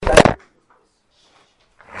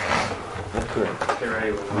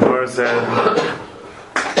Gemara said,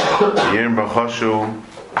 Yerim Bachoshu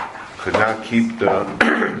could not keep the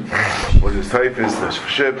what his type is the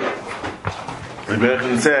ship. And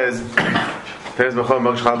Berachim says, Tez Bachom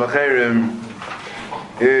Makshal Bacherim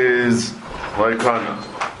is like Kana.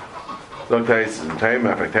 Look, Taisis, Taim,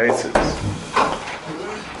 Affectasis.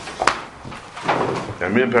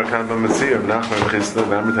 Amir Perkan Bamatsir, Nachman Chisna,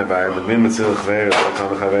 Namit Havai, Magmin Matzil Chver,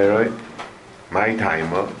 Kana Chaveroi, my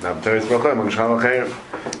Taima, now Tez Bachom Makshal Bacherim.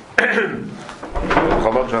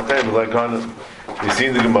 Makshal Bacherim is like Kana. You see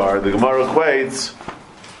in the Gemara equates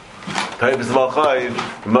Taibis Malchayv,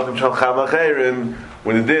 Makim Shal Chal Bacherim,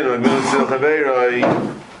 when the din, Magmin Matzil Chaveroi,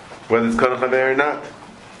 whether it's Kana Chaver or not.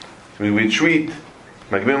 We treat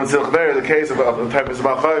Magmin Matzil Chaver the case of Taibis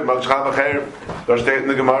Malchayv, Makim Shal Bacherim, there's stated in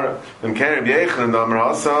the Gemara, and Karen B'Yechon, and Amar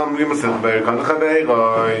Hassam, Magmin Matzil Chaver, Kana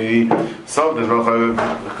Chaveroi, Sov, there's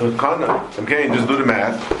Malchayv, Kana. Okay, just do the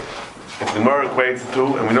math. If the Gemara equates the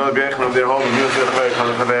two, and we know the B'Yechon of their home, Magmin Matzil Chaver,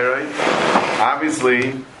 Kana Chaveroi,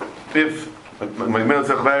 obviously, if Magmin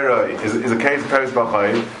Matzil Chaver is a case of Taibis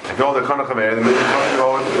Malchayv, if you hold the Kana Chaver, the Magmin Matzil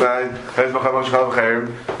Chaver, Taibis Malchayv, Makim Shal Bacherim,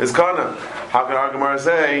 is Kana. How can our Gemara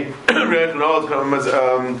say Taibis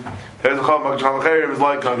Malchayv, Makim Shal Bacherim is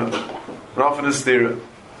like Kana? And often is stira.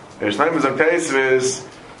 There's time is Akteisvis,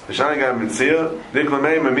 the Shani Gam Mitzir,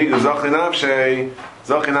 Diklamei Mamigu Zachin Avshei,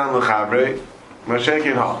 Zachinan Lechabre,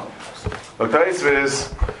 Mashekin Ha.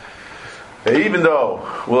 Akteisvis, even though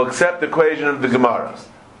we'll accept the equation of the Gemara,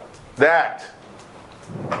 that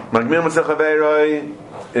Magmin Matzil Chaver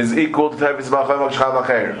is equal to Taibis Malchayv, Makim Shal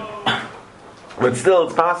Bacherim. But still,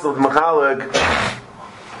 it's possible to Machalik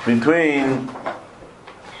between.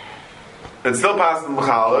 It's still possible to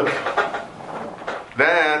Machalik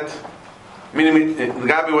that, meaning the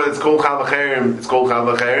Gabi whether it's called Chal Bacherim, it's called Chal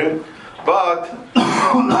Bacherim, but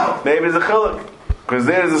maybe it's a Chiluk because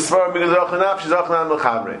there's a Svar Miguz Zachanaf Shezachanam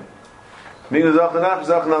L'Chabre. Miguz Zachanaf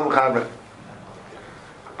Shezachanam L'Chabre.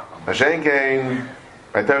 Hashem came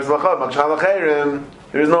by Teres Lachot Makim Shal Bacherim.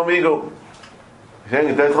 There is no Migu.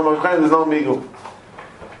 There's no Migu.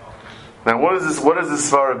 Now, what is this? What is this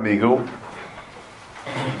Svar of Migu?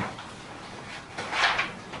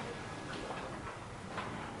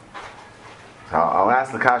 So I'll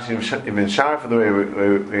ask the Kashi Ibn Shar for the way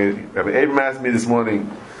Rabbi Abraham asked me this morning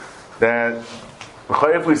that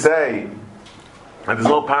if we say that there's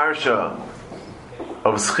no parsha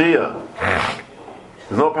of Schia,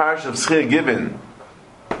 there's no parsha of Schia given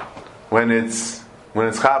when it's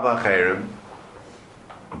Chav L'Cheirim.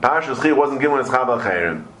 Parsha of Schia wasn't given when it's Chav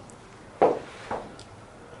L'Cheirim.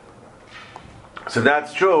 So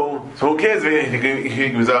that's true. So who cares if he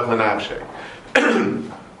gives Zayich L'Nafshei?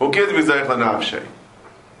 Who cares if he's Zayich L'Nafshei?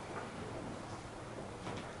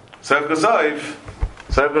 Seif G'Soif,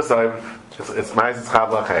 it's nice, it's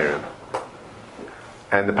Chav L'Cheirim.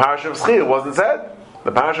 And the Parsha of Schia wasn't said.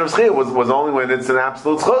 The Parsha of Schia was only when it's an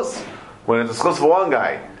absolute schus. When it's a schus for one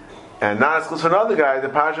guy. And not a schus for another guy, the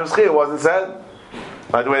Parsha of Schia wasn't said.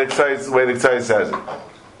 By the way the Ksai says it.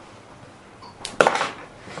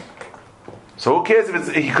 So who cares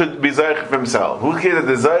if he could be Zayich for himself? Who cares if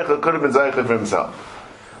the Zayich could have been Zayich for himself?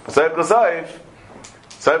 But Seif G'Soif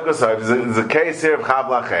is a case here of Chav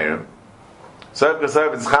L'Cheirim. Seif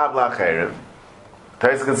G'Soif is Chav L'Cheirim.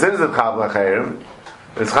 Taisa considers it Chav L'Cheirim.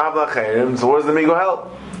 It's Chav L'Cheirim, so where does the Migu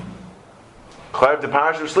help? Chav the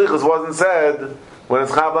Parsha of Shlichus wasn't said when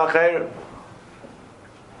it's Chav L'Cheirim.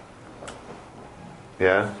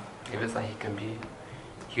 Yeah? If it's like he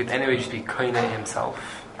could anyway just be koine himself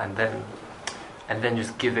and then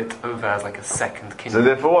just give it over as like a second kinyan. So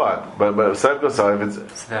therefore what? But Seif G'Soif it's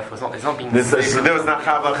so therefore it's not being there was not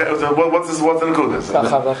Chav L'Cheirim. So what's the Nekudas? It's not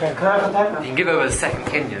Chav L'Cheirim. You can give over a second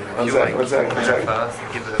kinyan. One second. First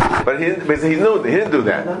and give it over. But he didn't do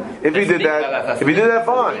that. If he did that,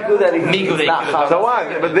 fine. So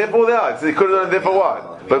what? But therefore what? So he could have done it therefore what?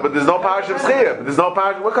 But there's no Parsha of Schia. There's no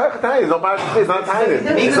Parsha. What kind of There's no Parsha of Schia. It's not tiny.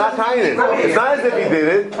 It's not tiny. It's not as if he did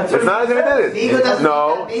it. It's not as if he did it.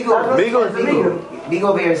 No. Migo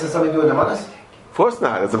over here says something to do with the manas? Of course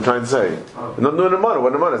not. That's what I'm trying to say. Not doing the money.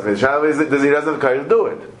 What the money is? The shadow is that he doesn't have the courage to do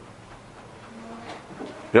it.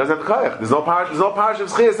 He doesn't have the courage. There's no Parsha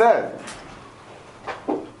of Schia said.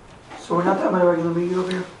 So we're not talking about a regular Migo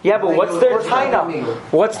over here? Yeah, but what's their taina?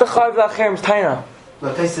 What's the Chav L'Cheirim's taina?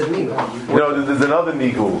 No, they said Migo. There's another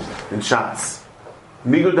Migu in Shas.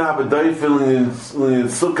 Migu da b'dayfil in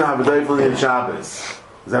Sukkah b'dayfil in Shabbos.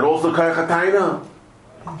 Is that also Kayach HaTaina?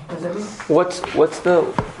 What's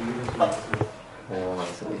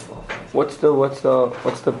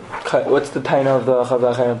the taina of the Chav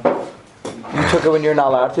L'Cheirim? You took it when you're not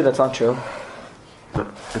allowed to. That's not true. No,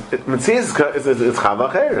 Metzias it's Chava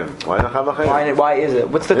Cherem. Why not Chava Cherem? Why is it?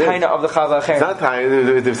 What's the taina of the Chava It's Cherem? not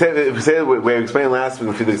taina. If we say we explained last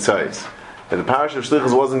week with the Tzais. And the parish of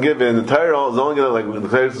Shlichus wasn't given. The Torah was only going to, like the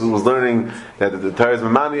Torah was learning that the Torah is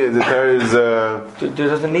Mamani. The Torah is. There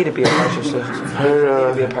doesn't need to be a parish of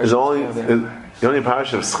Shlichus. There's only the only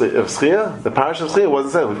parish of Schia. The parish of Schia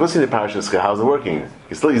wasn't said. We're supposed to need a parish of Schia. How's it working?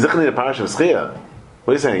 You need a parish of Schia.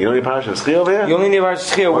 What are you saying? You don't need a parish of Schia over here? You only need a parish of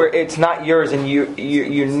Schia where it's not yours and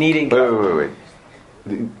you're needing. Wait.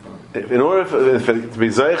 In order for to be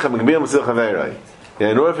Zayich,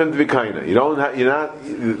 in order for him to be kaina, you're not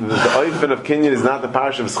the oifen of Kinyan is not the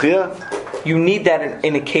parish of Schia. You need that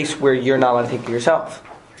in a case where you're not allowed to take it yourself.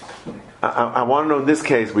 I want to know in this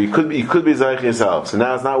case where you could be Zayich yourself. So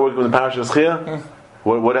now it's not working with the parish of Schia.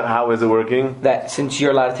 What? How is it working? That since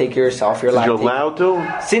you're allowed to take it yourself, you're allowed to.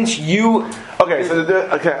 Since you. Okay, so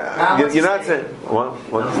you're not saying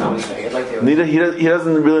what? Neither he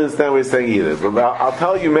doesn't really understand what he's saying either. But I'll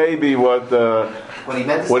tell you maybe what he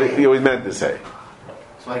meant to say. He meant to say.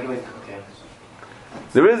 So I can wait. Okay.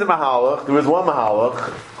 There is a mahalach. There is one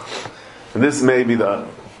mahalach, and this may be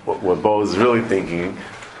what Bo is really thinking.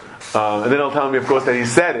 And then he'll tell me, of course, that he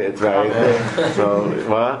said it, right? So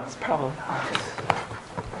what? It's probably.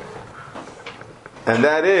 And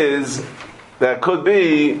that could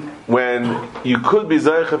be when you could be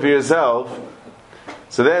Zaycha for yourself.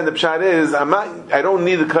 So then the pshat is, I don't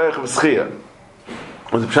need the kayach of Schia.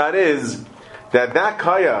 What the pshat is, that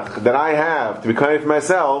kayach that I have to be kayach for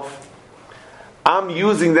myself, I'm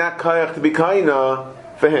using that kayach to be kayna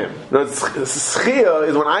for him. No, Schia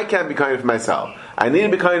is when I can't be kayach for myself. I need to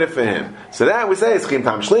be kind of for him. So that we say it's Chim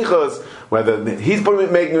Tam Shlichus, whether he's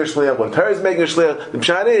making a shliach, when Torah is making a shliach. The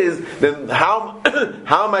pshat is then how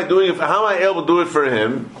am I doing it? How am I able to do it for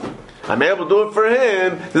him? I'm able to do it for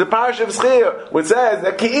him. There's a parish of Schia which says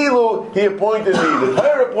that Ki'ilu he appointed me. The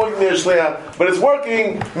Torah appointed me a shliach, but it's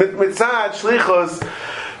working mitzad shlichus.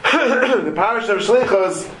 The parish of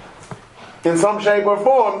shlichus in some shape or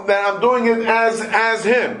form that I'm doing it as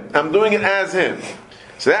him. I'm doing it as him.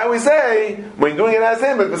 So that we say, when you're doing it as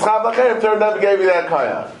him, if B'schab Lachem turned up and gave you that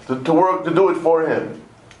kaya to work, to do it for him.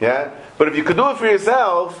 Yeah? But if you could do it for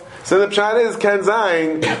yourself, so the pshat is Ken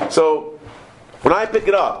Zayin, so when I pick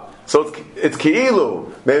it up, so it's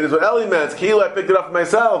Ki'ilu, maybe it's what Eli meant, it's Ki'ilu, I picked it up for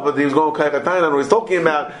myself, but he was going Kayach Atayin on what he's talking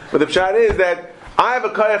about, but the pshat is that I have a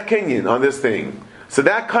Kayach Kinyan on this thing. So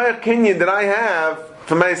that Kayach Kinyan that I have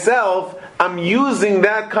for myself, I'm using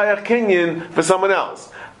that Kayach Kinyan for someone else.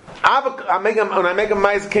 When I make a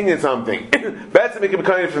mice kinyan something, that's to make it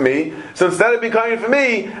kind for me. So instead of being kind for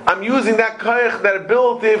me, I'm using that kayach, that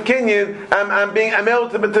ability of kinyan. I'm able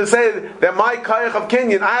to say that my kayach of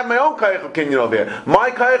kinyan, I have my own kayach of kinyan over here.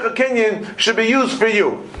 My kayach of kinyan should be used for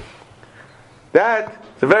you. That's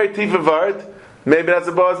a very tifa word. Maybe that's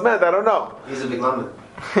a boaz meant. I don't know. He's a big lamad.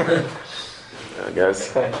 I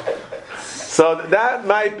guess. So that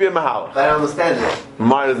might be a mahal. But I don't understand it.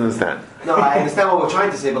 Mar doesn't understand. No, I understand what we're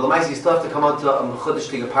trying to say, but the mice you still have to come onto a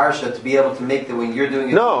Chudash Liga Parsha to be able to make the when you're doing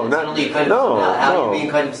it. No, it's not only kind of how you're being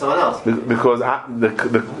kind of someone else. Because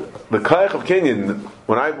the kayach of Kinyan,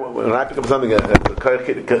 when I pick up something, the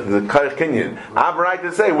kayach Kinyan, I have a right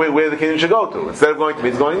to say where the Kinyan should go to. Instead of going to me,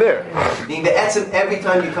 it's going there. Being the etzim, every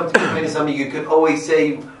time you come to kind of something, you could always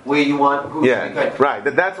say where you want. Who right.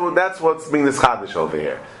 That's what's being the schadish over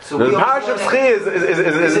here. So the parasha of Schia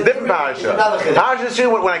is a different parasha. Parasha of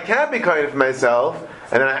Schia, when I can't be kind for myself,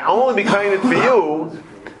 and then I only be kind for you,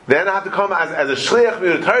 then I have to come as a shliach.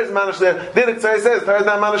 The Torah is man a shliach. Then it says Torah is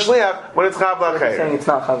not man a shliach when it's chav la'cheir. Saying it's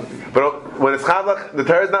not chav. But when it's chav la'cheir, the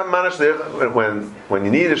Torah is not man a shliach. When you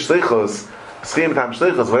need a shlichus, schim tam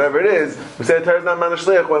shlichus, whatever it is, we say the Torah is not man a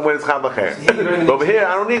shliach when it's chav la'cheir. But over here,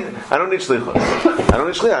 I don't need shlichus. I don't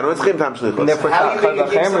need shliach. I don't need schim tam shlichus. How you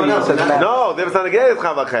make it someone else? No, there's not again it's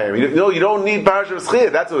chav la'cheir. You don't need parasha of Schia.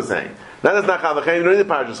 That's what we're saying. Now that's not chav la'cheir. You don't need the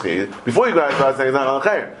parasha of Schia. Before you guys start saying it's not chav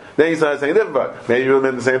la'cheir. Then you started saying different, but maybe you really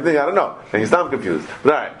meant the same thing. I don't know. And you stop confused.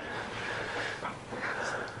 But all right.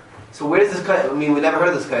 So where does this cut? I mean, we never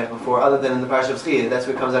heard this cut before, other than in the Parsha of Schia. That's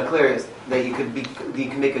where it comes out clear is that you can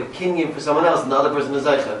make a kinyan for someone else, and the other person is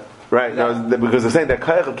zaycha. Right. No, because they're saying that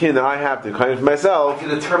kayach of kinyan that I have to kayach for myself,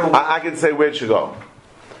 I can say where it should go.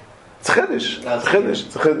 It's chiddush. It's chiddush.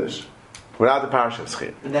 It's a chiddush. Without the Parsha of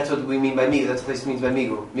Schia. And that's what we mean by migu. That's what this means by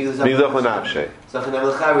migu. Migu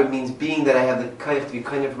means being that I have the kayach to be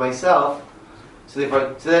kayach for myself. So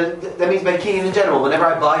that means by kinyan in general. Whenever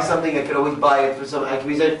I buy something, I could always buy it for some. I could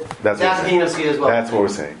use it. That's kinyan of Schia as well. That's what we're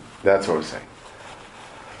saying.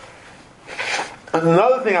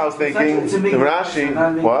 Another thing I was thinking, the Rashi,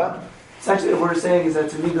 what? Essentially, what we're saying is that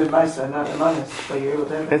it's a nigun ma'isa, not a manis, but you're able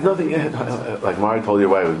to have it. It's nothing, like Mari told you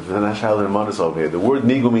why, with the Nashal and Manas over here. The word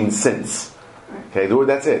nigu means since. Okay, the word,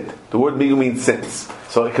 that's it. The word nigu means since.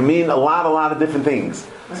 So it can mean a lot of different things.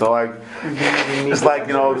 So like, it's like,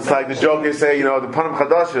 it's like the joke they say, the Panim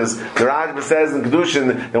Chadashas, the Rajba says in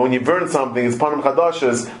Kedushin that when you burn something, it's Panim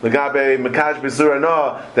Chadashas, Legabe Mekash Besura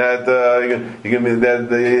no, that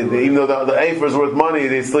even though the Afer is worth money,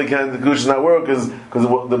 they still can't, the Kedushin not work because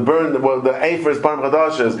the Afer is Panim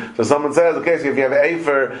Chadashas. So someone says, okay, so if you have an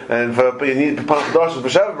Afer and you need Panim Chadashas for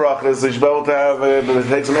Sheva Brachas, so you should be able to have,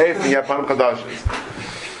 take some Afer and you have Panim Chadashas.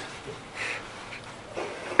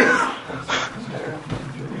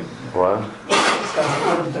 What?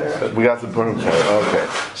 We got some Purim Torah. Okay,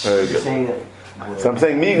 very good. So I'm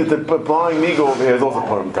saying applying Migu over here is also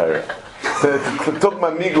Purim Torah. So took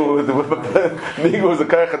my Migu is a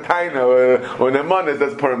Karchataina or Nemanis,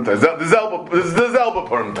 that's Purim Torah. The Zelba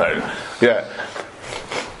Purim Torah. Yeah.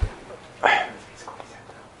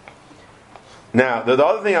 Now, the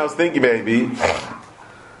other thing I was thinking, maybe,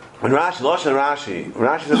 when Rashi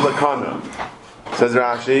says Lakana, says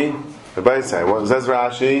Rashi. Everybody say, what says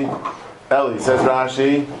Rashi? Eli says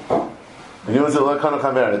Rashi. And you want to look on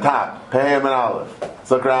the top, Pei and Aleph.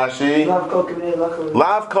 Let's look Rashi. Lav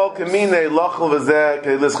kol kamine lochel v'zeh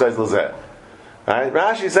keilischais l'zeh. Right?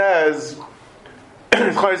 Rashi says,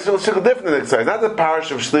 it's different than it says. Not the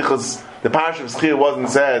parish of Shlichus. The parish of Schir wasn't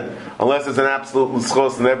said unless it's an absolute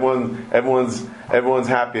l'schos and everyone's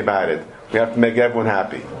happy about it. We have to make everyone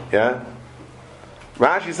happy. Yeah.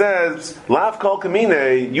 Rashi says, "Lav kol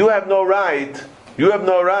kamine." You have no right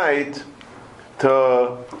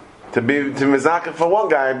to be mizakah for one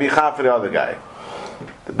guy and be chaf for the other guy.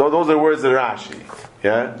 Those are the words of Rashi.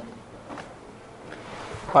 Yeah.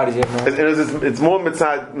 Why does he have no? It's more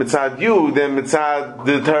mitzad you than mitzad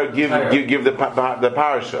the Torah give the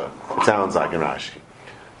parasha. It sounds like in Rashi.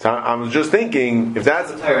 So I was just thinking if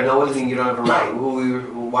that's Torah. No, what does it mean you don't have a right?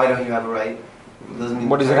 Why don't you have a right?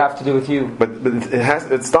 What does it have to do with you? But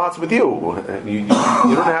it starts with you. You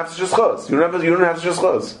don't have to just chos. You don't have to just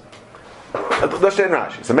chos. That's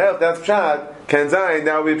Rashi. So that's pshat. Ken zayin.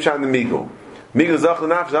 Now we pshat the migu. Migu zach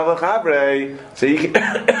l'nafsh zach l'chavrei. So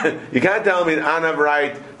you can't tell me I have a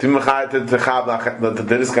right to chav to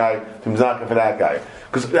this guy to mizaka for that guy.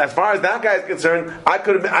 Because as far as that guy is concerned, I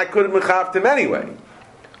could have mechaved him anyway.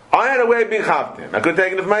 I had a way of being chaved him. I could have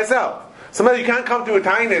taken it for myself. Sometimes you can't come to a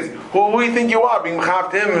tainis. Who do you think you are? Being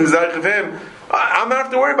mechaved him and zayich of him. I'm not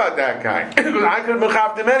have to worry about that guy because I could have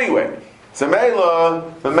mechaved him anyway. So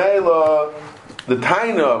Mela, the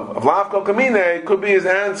taina of lav kol kamine could be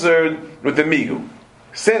answered with the migu.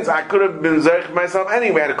 Since I could have been zayich myself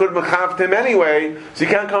anyway, and I could have mechaved him anyway, so you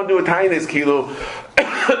can't come to a tainis kilo.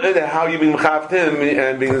 How you being mechaved him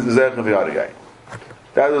and being zayich of the other guy.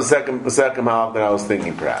 That was the second half that I was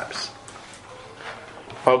thinking, perhaps.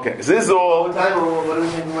 Okay, so this is all. What are we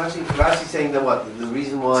saying from Rashi? Rashi's saying that what? The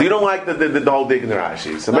reason why. So you don't like the whole dig in the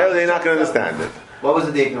Rashi. So maybe they're not going to understand it. What was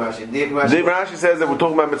the dig in Rashi? The Rashi says that we're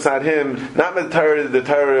talking about mitzad him, not the Torah. The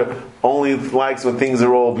Torah only likes when things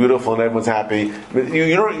are all beautiful and everyone's happy.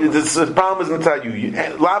 You don't. The problem is mitzad you.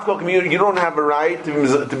 Lav kol community. You don't have a right to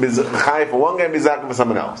be chai for one guy and be zakah for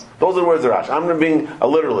someone else. Those are the words of Rashi. I'm not being a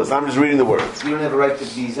literalist. I'm just reading the words. You don't have a right to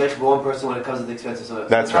be zakah for one person when it comes to the expense of someone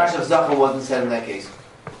else. That's right. The Rashi of zakah wasn't said in that case.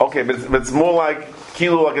 Okay, but it's more like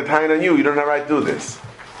kilo, like a tain on you. You don't have a right to do this.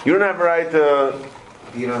 You don't have a right to.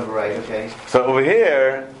 You don't have a right, okay. So over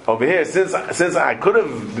here, since I could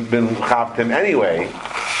have been chav to him anyway,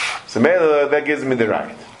 so maybe that gives me the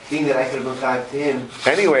right. Being that I could have been chav to him.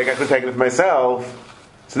 Anyway, I could take it for myself.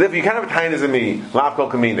 So therefore, you can't have a tain as me, lav kol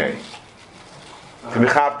kamine. To be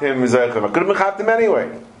chav to him, I could have been chav to him anyway.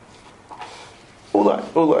 Ulay.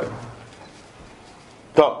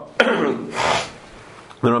 So.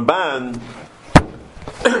 The Ramban,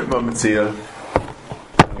 Mametzia,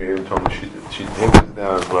 you told me she takes it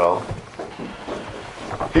down as well.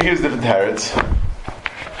 He gives different tarets.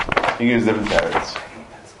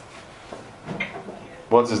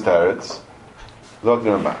 What's his tarets? Look, the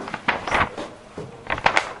Ramban.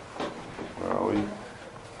 Where are we?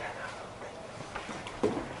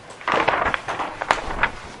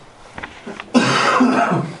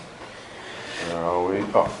 Where are we?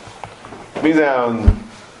 Oh. Be down.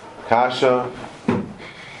 Kasha,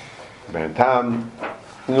 Bentam,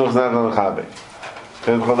 Nuch Zan Al Chabe.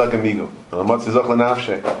 Ken Chol Dak Amigo. Lamot Zizach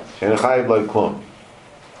LaNafshe. Shein Chayiv Lo Yiklum.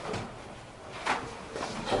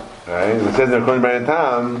 Right? It says in according to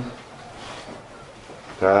Bentam.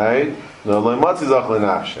 Right? No Lamot Zizach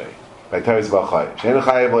LaNafshe. By Teres B'Chayiv. Shein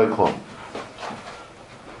Chayiv Lo Yiklum.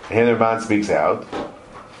 Here the Ramban speaks out.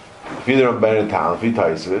 If you're Bentam, if you're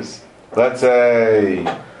Taisvis, let's say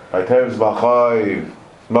by Tevis Balchayv,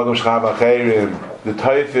 Magam Shchav Acherim, the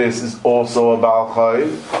Taifis is also a Balchayv.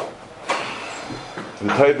 The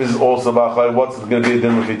Taifis is also a Balchayv. What's going to be a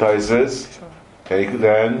din with the Taifis? Okay,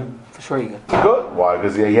 then. For sure you get. Good. Why?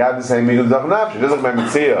 Because he had the same Migul Zachan Nafshe. Just like my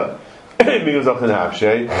Mitzia, Migul Zachan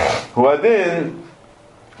Nafshe. Who had then,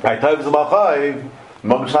 by Taifis Balchayv,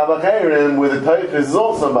 Magam Shchav Acherim, where the Taifis is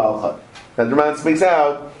also a Balchayv. That the man speaks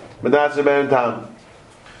out, but that's the man in town.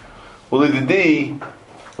 Well, the D,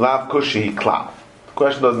 Lav Kushi Klap. The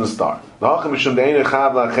question doesn't start. The Hachim Mishum De'ene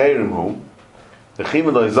Chav L'Acherim Hu, the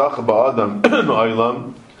Chima Lo Yizacha Ba'adam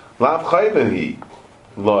Oilam, Lav Chayvehi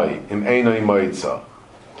Loi Im Einoi Moitza.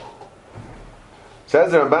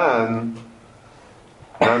 Says the Ramban,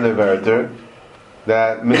 Nandeverter,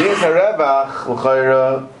 that Menis HaRevach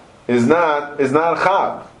L'Chayra is not a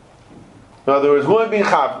Chav. In other words, who am I being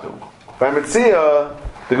Chav to? By Metzia,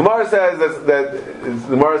 the Gemara says that the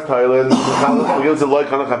Gemara's title is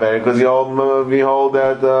because we hold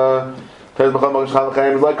that is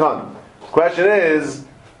like Khan. The question is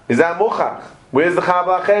that Muchach? Where's the Chav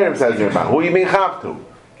L'Acherim? Says the Gemara. Who are you being Chav to?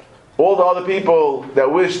 All the other people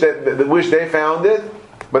that wish they found it,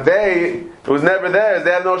 but it was never theirs.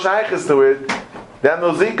 They have no shaykhs to it. They have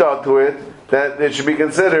no zikah to it. That it should be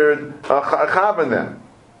considered a Chav in them.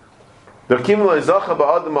 The Kim Lo Yizacha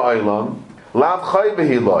Ba'adam Ha'olam Lav Chayv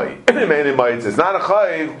Hiloi. It's not a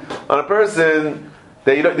Chayv on a person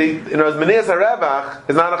that as Menis HaRevach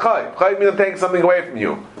is not a Chayv. Chayv means I'm taking something away from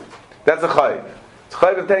you. That's a Chayv. It's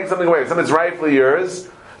Chayv to take something away. If something's rightfully yours,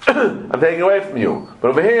 I'm taking away from you. But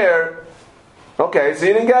over here, okay, so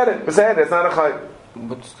you didn't get it. But say that's not a Chayv.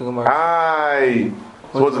 What's the Gemara?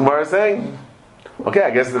 So what's the Gemara saying? Okay,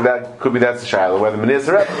 I guess that could be that's the Shiloh. Whether Menis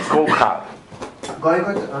HaRevach is called Chav. Going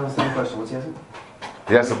on the same question, what's the answer?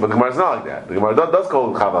 Yes, but the Gemara is not like that. The Gemara does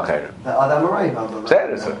call Chav L'Acherim. Adam Arai.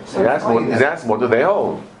 Say it, sir. He's asking what do they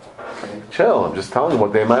hold? Okay. Chill, I'm just telling you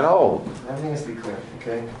what they might hold. Everything has to be clear,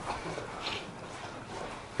 okay?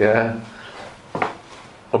 Yeah.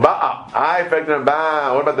 What about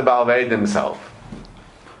the Balveid himself?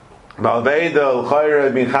 Balveid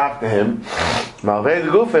L'Chayra bin Chav to him. Balveid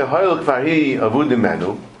Gufe Hoyl Kfarhi Avudim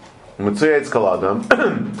Menu. Mitzuyetz Kaladam.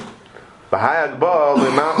 B'hayag Baal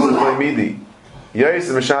L'Machzor L'Midi.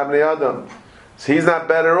 Yosef Meshabnei Adam. So he's not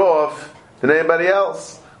better off than anybody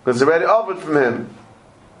else because it's already offered from him.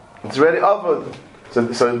 It's already offered. So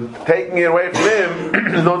taking it away from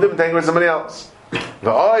him is no different than taking it from somebody else.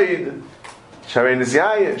 V'oid Sharei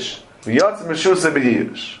Nisyayish V'yotz Meshusa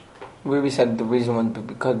B'yish. Rabbi said the reason was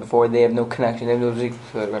because before they have no connection, they have no zik.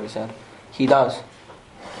 So Rabbi said he does.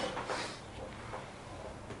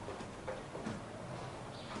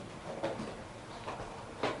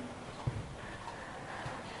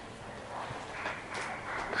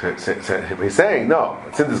 So he's saying no.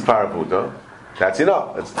 Since it's paravuda, that's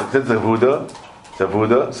enough. Since it's a vuda, so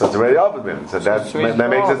it's already offered him. So that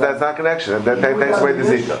makes it that's not connection. That takes away the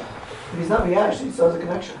zika. If he's not miyayish, he still has a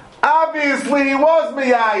connection. Obviously, he was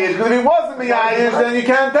miyayish. Because if he wasn't miyayish, then you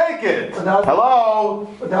can't take it. Hello.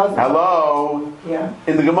 Yeah.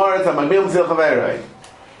 In the Gemara, it's a magmil zil chaverei.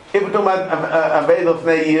 If we're talking about a vedel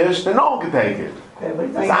fnei yish, then no one can take it. Okay, but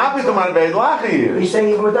It's obviously talking about a vedel lacha yish. he's saying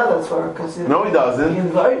even without that's for because No, he doesn't.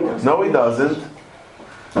 No, he doesn't.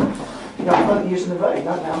 You know, not using the vote,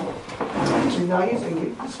 not now. He's not using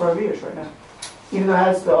it. It's for years right now. Even though it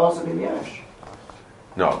has to also be miyayish.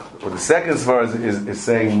 No. Well, the second svar is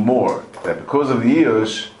saying more. That because of the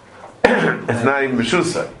Yush, it's not even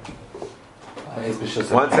B'shusa.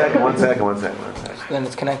 One second. Then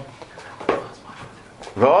it's connected.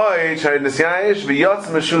 V'oi, Shari Nisyayish, v'yotz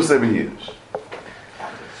B'shusa b'Yush.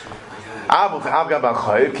 Av gabal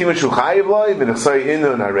chayiv, kima shu chayiv loi, v'nechsoi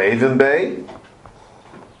inun ha-reivin bei.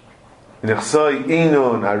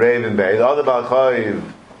 The other Baal Chayiv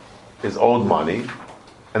is old money.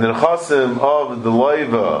 And the Chasim of the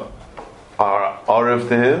Loiva are Arif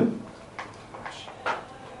to him.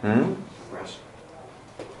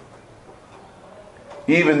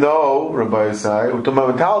 Even though, Rabbi Yisai, we're talking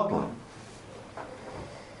about Taltlan.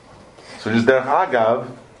 So just Derech Agav,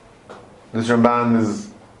 this Ramban is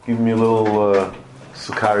giving me a little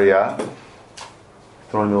Sukaria,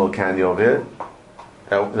 throwing a little candy over here.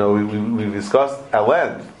 We discussed at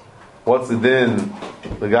length what's the din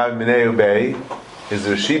the guy Mineu Bay. Is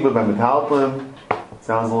there a Sheba by Metalplim?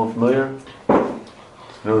 Sounds a little familiar. I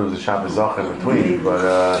know there was a Shabbos Zach in between, but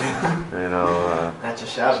Not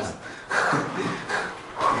just Shabbos.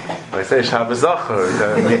 When I say Shabbos Zach,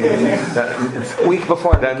 it's week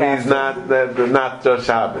before that means not just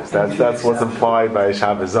Shabbos. That's what's implied by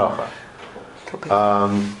Shabbos Zach.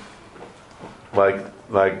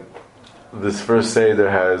 Like this first Seder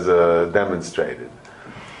has demonstrated.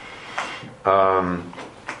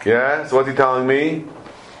 Yeah, so what's he telling me?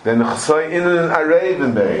 Then Chasoi Inan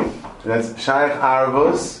Areven Bey. That's Shaykh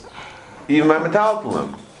Arvus, even by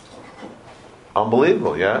Metalpalim.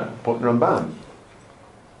 Unbelievable, yeah? Put Ramban.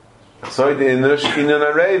 Chasoi Inush Inan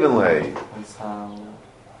Areven Ley. That's how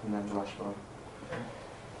Rashba.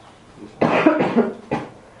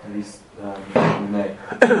 At least Minay.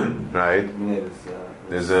 Right? Minay is.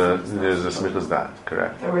 There's a smichas that,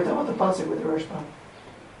 correct. They were talking about the pasuk with the Rashba.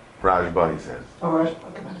 Rajba, he says. Oh, Rashba,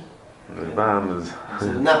 okay. Rajbam is. So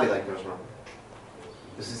it would not be like Rosh Hashanah.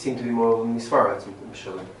 This would seem to be more Misfara, it's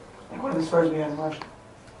Mishalim. Like one of the stars we had in March.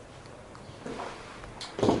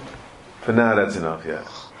 For now, that's enough, yeah.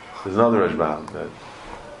 There's another Rajbam that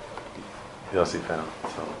Yossi found.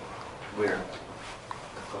 So. Where?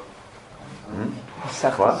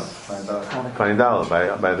 What? Find out by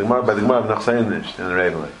the Gemara of Nachsayinish in the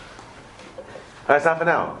Ravenly. That's half an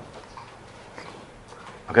hour.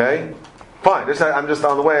 Okay, fine. I'm just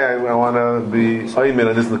on the way. I want to be oimin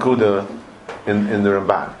on this nakuda in the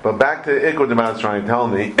Ramban. But back to Ikur Deman's trying to tell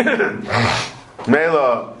me.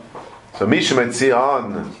 Mela. So Misha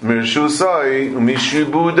Metzion Mirshusai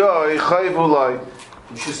Mishubudai Chayvulai.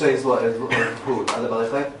 Mishusai is what? Who? Other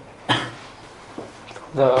Balachai?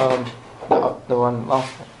 The one. Oh.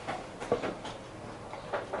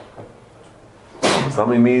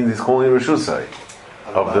 Something means he's calling Rishusai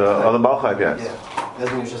of the other Balchai, yes. Yeah.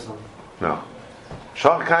 Doesn't mean Rishusai. No.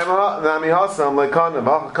 Shach Kaima Nami Hasam Lekana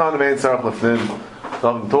Vachakana Vein Sarach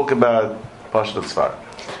Lefnim. Talk about Pashut Sfar.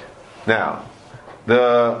 Now,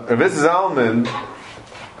 the Rav Zalman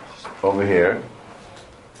over here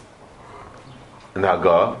in the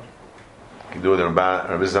Haggah, you can do the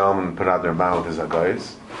Rav Zalman put out the Ramban with his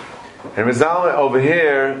Haggahs. And Rav Zalman over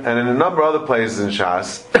here, and in a number of other places in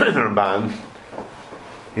Shas, Ramban,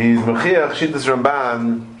 he's Mechiach Shittas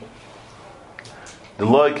Ramban, the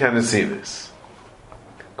Loi Kanasivis.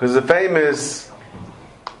 Because the famous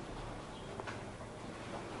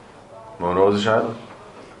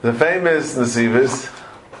the famous Nasivis,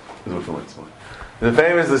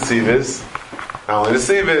 not only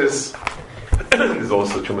Nasivis, there's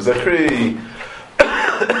also Chumas Achri,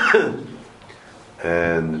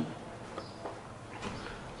 and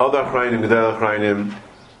other Achrayim, Gedel Achrayim.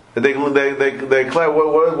 They declare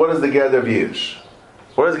what is the gather of Yish?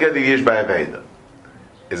 What is the gather of Yish by Aveda?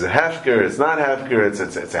 Is it hefker? It's not hefker. It's a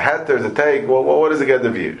heter. It's a take. What is the gather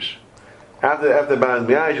of Yish? After ban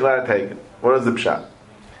miyash, you're allowed to take it. What is the pshat?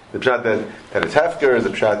 The pshat that it's hefker is the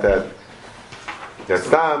pshat that's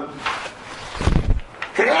tam.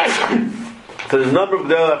 So there's a number of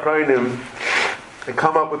Gedel Achrayim that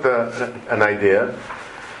come up with an idea.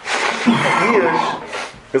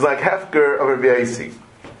 Yish is like hefker of Rabbi Yasi.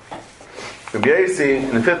 Rabbi Yasi,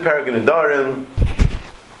 in the 5th paragraph in Nedarim,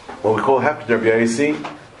 what we call hefker Rabbi Yasi,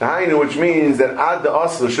 the Hainu, which means that ad the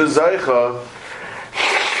asl shuzaycha,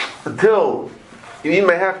 until you eat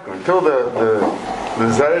my hefker, until the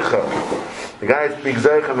zaycha, the guy who speaks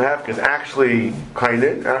zaycha and hefker is actually kind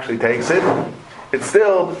it, actually takes it. It's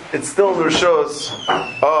still the rishos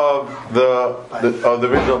of the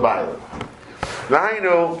original Bible. The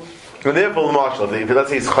Hainu. And therefore, Marshall, if let's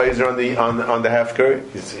say he's chayzer on the hefker,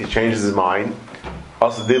 he changes his mind.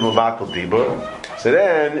 Also, dibur vatal dibur. So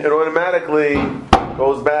then it automatically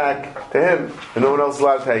goes back to him, and no one else is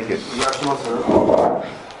allowed to take it. Yarshim also.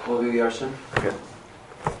 What will be Yarshim? Okay.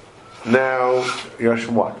 Now,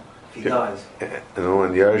 Yarshim what? If he dies. And then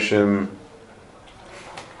when Yarshim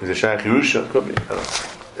is a Shaykh Yerusha, could be. I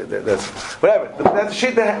don't know. That's whatever. That's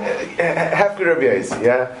shit. The hefker Rabbi Yasi,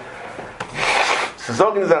 yeah. So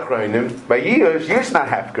Zogin Zachrayim, by years not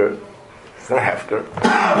hefker. It's not hefker.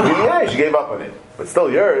 Years gave up on it, but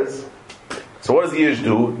still yours. So what does Years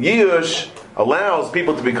do? Years allows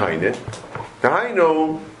people to be kind it. Now I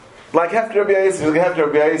know, like hefker Rabbi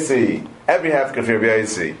Yasi, every hefker for Rabbi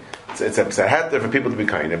Yasi, it's a heter for people to be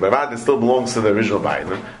kind it, but it still belongs to the original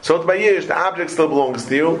Bailam. So by years, the object still belongs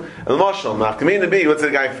to you. And the Mashal, Nafkamina B, what's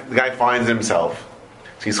the guy finds himself?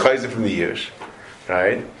 So he's chayzer from the years,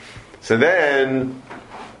 right? So then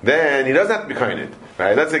he doesn't have to be kind it,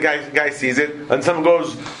 right? Let's say the guy sees it, and someone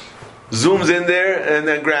zooms in there, and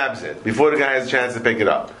then grabs it before the guy has a chance to pick it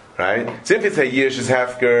up, right? So if it's a yish is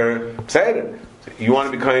hefker, say it. You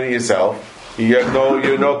want to be kind to yourself. You're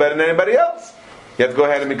no better than anybody else. You have to go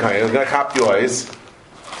ahead and be kind. It's going to chop your eyes.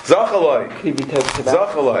 Zachaloi.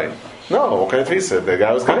 Zachaloi. No, what kind of tefisa? The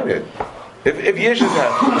guy was kind it. If yish is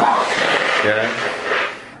hefker, yeah.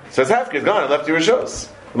 So it's hefker. It's gone. It left your rishos.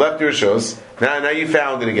 Now you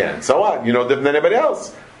found it again. So what? You're no different than anybody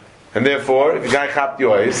else. And therefore, if the guy chapped the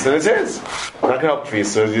ois, then it's his. Not going to help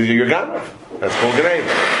Tfisa, you're gone. That's called Geneva.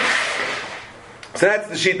 So that's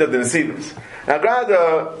the sheet of the Nesivos. Now,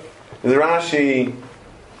 Grada, in the Rashi,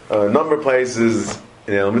 a number of places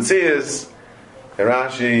in El Metzias,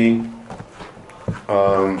 Rashi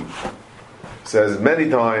says many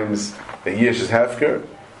times that Yish is Hefker,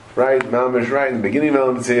 right? Mamish, right in the beginning of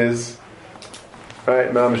El Metzias,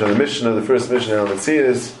 right? Mamish on the Mishnah, the first Mishnah of El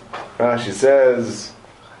Metzias, Rashi says,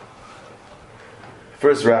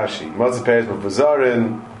 first Rashi, Matzah Peretz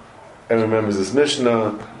Mafuzarin, everyone remembers this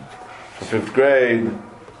Mishnah, from 5th grade,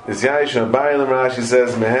 this Yaisha Abayilim Rashi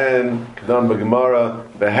says, Mehen, Kedam B'Gemara,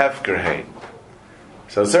 Behefker Hein.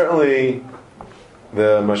 So certainly,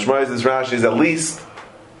 the Mashmai of this Rashi is at least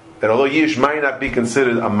that although Yish might not be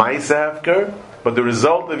considered a Maisa Hefker, but the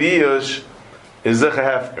result of Yish is Zecha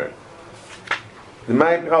Hefker. There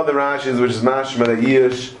might be other Rashis which is Mashma that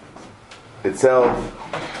Yish itself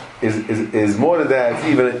is more than that.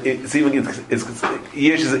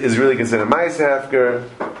 Yish is really considered Maisa Hefker,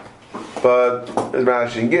 but there's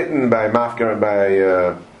Rashi in Gittin by Mafker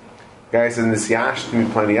by guys in this Yash to be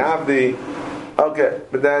plenty Avdi. Okay,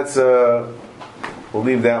 but that's we'll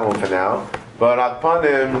leave that one for now. But upon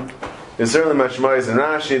him, there's certainly Mashmayis and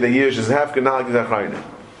Rashi that Yish is Hefker, not like Zachayne.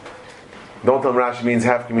 Don't tell him Rashi means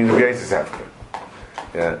Hefker, means Reis is Hefker.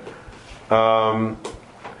 Yeah.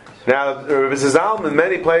 Now, Rabbi Zalman in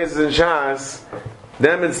many places in Shas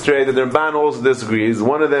demonstrate that the Ramban also disagrees.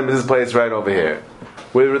 One of them is this place right over here,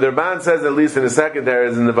 where the Ramban says, at least in the secondary,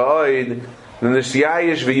 is in the Va'oid, then the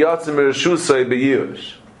Shiayish v'yotzim rishusay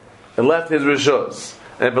b'yish. It left his rishus.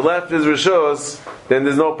 And if it left his rishus, then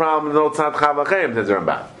there's no problem, no tzad chavachem, says the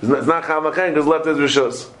Ramban. It's not chavachem because it left his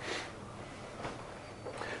rishus.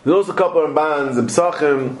 There's also a couple of Rambans in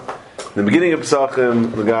Pesachim, in the beginning of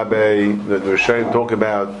Pesachim, the Rishonim talk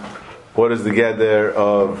about what is the gather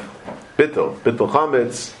of Bittul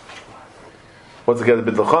Chametz. What's the gather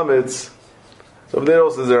Bittul Chametz? So over there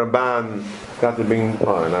also there's a Ramban, got to bring,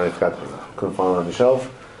 now I couldn't find it on the shelf.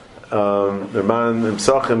 The Ramban in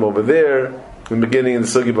Pesachim over there, in the beginning of the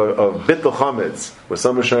Sugi of Bittul Chametz, where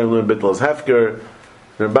some Rishonim learn Bittul as Hefker,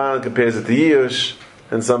 the Ramban compares it to Yish,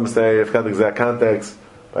 and some say, I forgot the exact context,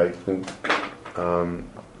 like, see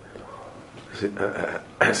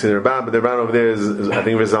the Ramban, but the Ramban over there is I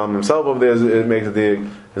think Rizal himself over there it makes it the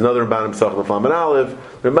another Ramban himself the Flam and Aleph.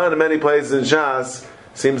 The Ramban in many places in Shas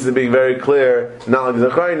seems to be very clear. Not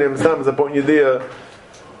like Zachayim, sometimes a point Yediyah,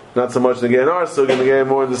 not so much the Gen our Sugi, the Gen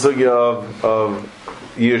more the Sugi of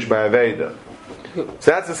Yish by Aveda.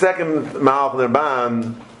 So that's the second Ma'al of the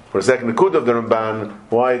Ramban, or the second Nakud of the Ramban.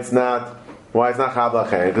 Why it's not Chav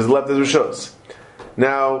Lachen, because it left his Rishus.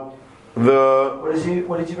 Now what did you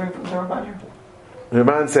bring from the Ramban here? The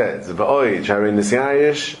Ramban says, "V'oid sharin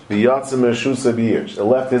nisyayish v'yatzim reshusa b'yish." It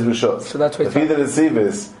left his rishus. So that's what. If he did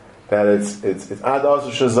Sivis, that it's ad also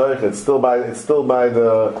shazoich. It's still by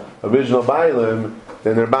the original Bailim.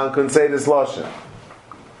 Then the Ramban couldn't say this lashon.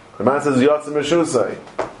 The Ramban says yatzim reshusa.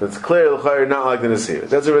 It's clear l'chayr not like the Nesivis.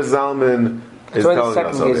 That's what Zalman is telling us. Why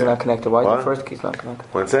the second key is not connected? Why the first key is not connected?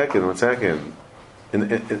 One second.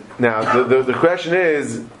 Now the question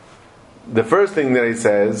is. The first thing that he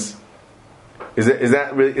says is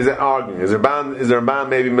that arguing? Is there Ramban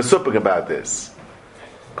maybe mesupik about this?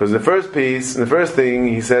 Because the first thing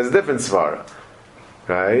he says a different svara,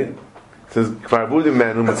 right? It says kfar budim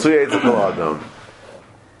menu matzuya etzekol adam.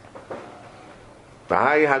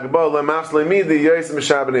 V'hai hagbol lemafslei midi yoyis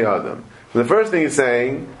mishabnei adam. The first thing he's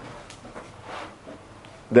saying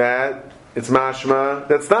that it's mashma.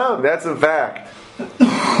 That's in fact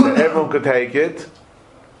that everyone could take it.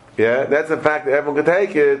 Yeah, that's a fact that everyone can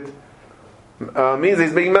take it. Means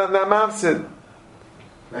he's being not mafsid.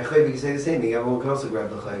 You can say the same thing. Everyone can also grab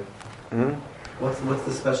the chayv. What's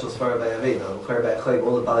the special svara by Aveda?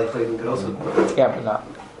 All the bali chayvim could also. Yeah, but not.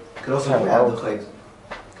 Could also grab the chayv.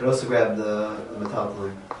 Could also grab the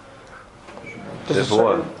metaltalin. Just for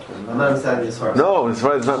what? I'm not understanding this far. No, it's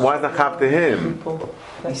not. Why is that chap to him?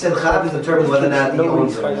 He said chayv is determined whether or not he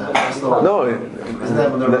owns it or not. No, isn't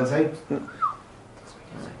that what the Ramban saying?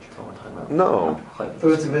 No. It's a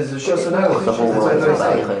shos and that's what they're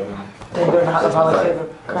saying.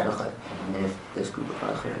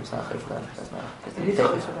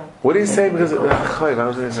 What do you say? Because I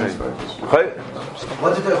was going to say.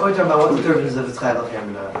 What's the difference if it's chayv or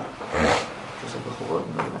not?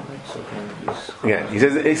 Yeah, he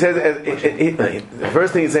says the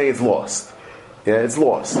first thing he's saying it's lost. Yeah, it's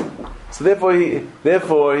lost. So therefore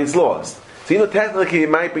he's lost. So technically it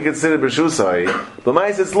might be considered b'shusai, but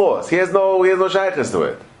Ma'is it's lost. He has no shaykhs to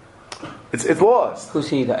it. It's lost. Who's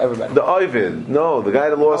he? Everybody. The Ovid, no, the guy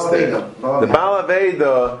that lost it. The Baal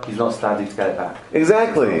Aveda. He's not standing to get it back.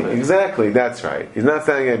 Exactly. That's right. He's not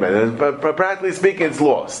standing anybody. But practically speaking, it's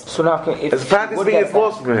lost. So now, if practically speaking, it's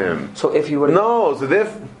lost for him. So if you would,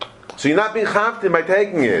 so you're not being chafted by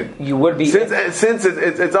taking it. You would be since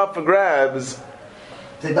it's up for grabs.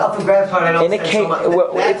 The up for grabs part, I don't in a case,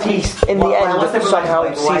 if he's in the end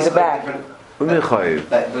somehow sees it back.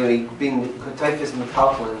 Being typhus and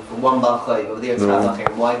Talchlin from one Baal Chayv over there, it's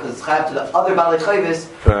Chayv. Why? Because it's Chayv to the other Baal Chayvis,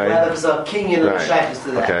 where there's a Kenyan and a Shaykhis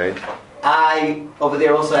to that. Okay. Over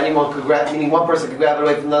there also, anyone could grab, meaning one person could grab it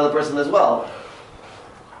away from another person as well.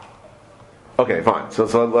 Okay, fine. So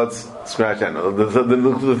let's scratch that.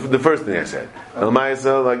 The first thing I said,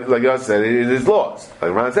 like you said, it is lost.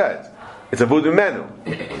 Like Ron says, it's a voodoo menu.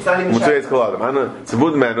 It's not even Shaykhis. It's a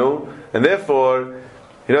voodoo menu, and therefore.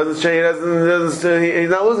 He's not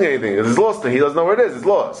losing anything. It's lost. He doesn't know where it is. It's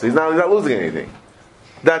lost. He's not losing anything.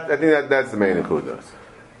 I think that's the main akuda.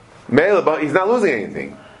 He's not losing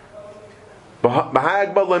anything.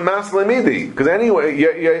 Because anyway, he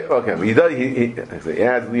does. He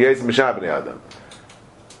has mishab in Adam.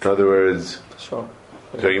 In other words, sure.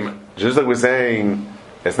 So just like we're saying,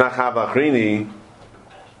 it's not chav achrini.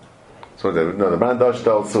 So the Brandosh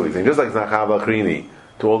tells so he's saying just like it's not chav achrini.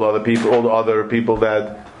 To all the other people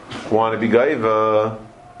that want to be gaiva,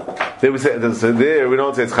 they would say. So there, we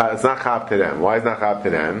don't say it's not chap to them. Why is it not chap to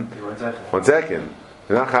them? 1 second.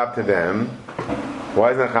 It's not chap to them.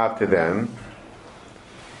 Why is it not chap to them?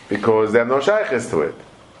 Because they have no shaykhis to it.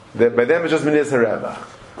 By them, it's just minis harevach.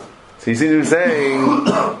 So you see what he's saying.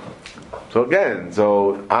 So again,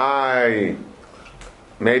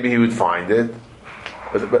 maybe he would find it,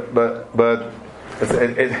 but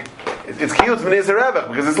it's cute minis harevach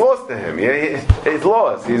because it's lost to him. It's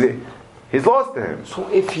lost. He's lost to him. So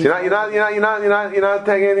if you're not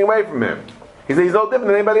taking anything away from him. He's no different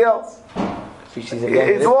than anybody else. It's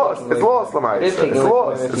lost. It's lost, Lamai. It's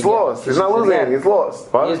lost. He's not losing anything. It's lost.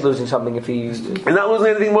 He is losing something if he. He's not losing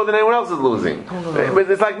anything more than anyone else is losing. But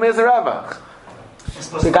it's like minis harevach.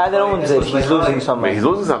 The guy that owns it, he's losing something. He's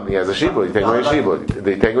losing something. He has a shibud. He takes away a shibud.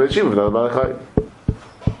 They take away the shibud. Another malachai.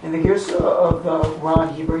 In the gears of the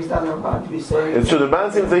Ron, he brings down the Ron to be saying. It's true. The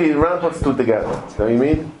Ron seems like Ron puts two together. You know what you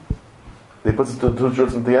mean? They put two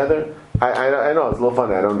shirts together. I know it's a little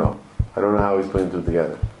funny. I don't know how he's putting two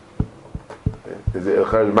together. Is it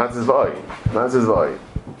Matz's V'oi? Matz's V'oi.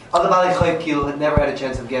 Other Balei Chayv Kilo had never had a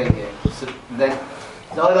chance of getting it. So then,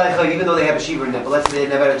 the other Balei Chayv, even though they have a shiva in it, but let's say they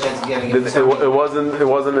never had a chance of getting it. It's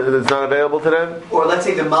not available to them? Or let's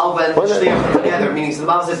say the Malva and the Shliach come together, meaning so the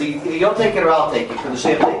Malva says, you'll take it or I'll take it. From the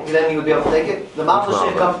Shliach, then he would be able to take it. The Malva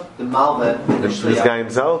Shliach comes, the Malva and the Shliach. This guy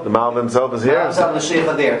himself? The Malva himself is here? The Malva and the Shliach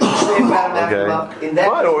are there. So the Shliach got him in that.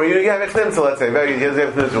 Fine, or you have extensive, let's say.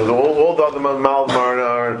 All the other Malva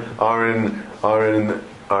are in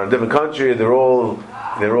a different country. They're all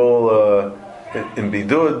in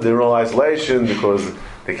bidud. They're all isolation because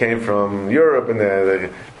they came from Europe and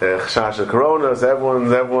the chash of corona. So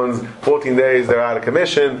everyone's 14 days they're out of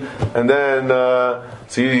commission, and then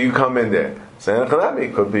so you come in there. So it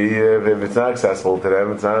could be if it's not accessible to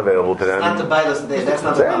them, it's not available to them. It's not the Bailas today. That's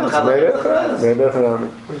not the Bailas.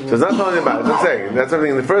 So it's not talking about it. That's saying that's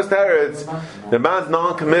something. In the first teretz, the man's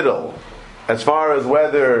non-committal. As far as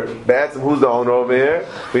whether who's the owner over here,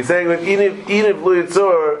 we're saying that even if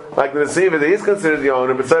Luyitzur, like the Nesiva, that he's considered the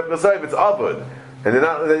owner, but Seif it's Abud, and they're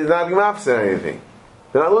not giving opposite anything.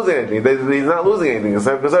 They're not losing anything. He's not losing anything.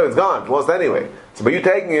 Seif it's gone. It's lost anyway. So, but you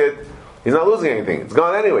taking it, he's not losing anything. It's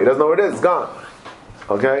gone anyway. He doesn't know where it is. It's gone.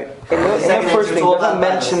 Okay. In the first thing, doesn't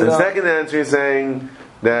mention the second answer is saying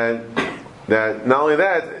that not only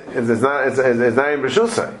that it's not in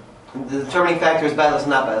B'shusay. The determining factor is Bailas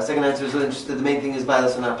and not Bailas. Second answer is interested. The main thing is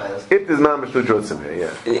Bailas and not Bailas. If there's mamash two drutzim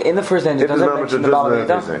here, yeah. In the first answer, does it mention the Balaveda?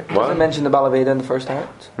 Does it mention the Balaveda in the first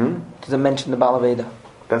teretz? Does it mention the Balaveda?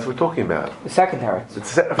 That's what we're talking about. The second teretz.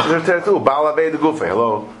 It's the teretz too. Balaveda gufe.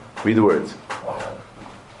 Hello, read the words.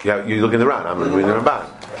 Yeah, you're looking around. I'm reading the Ramban.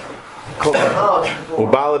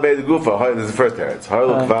 Balaveda gufa. This is the first teretz.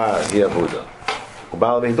 Harlu kvar hiyavuda.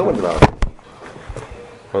 Balaveda don't want the Balaveda.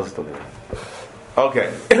 What's the talking?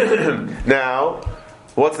 Okay. Now,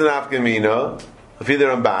 what's an afkamina? Lefi the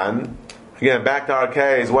Ramban. Again, back to our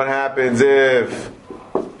case. What happens if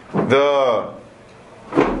the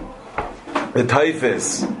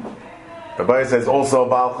typhus? Rabbi says also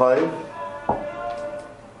Baal Chayv.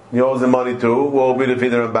 He owes the money too. What will be lefi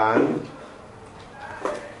the Ramban?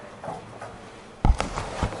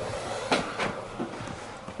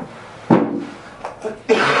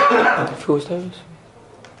 Who's typhus?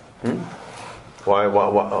 Why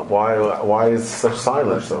is such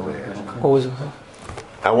silence over here? What was it?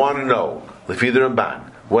 I want to know, Lefi the Ramban,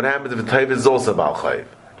 what happens if the Taifas is also Baal Chayv?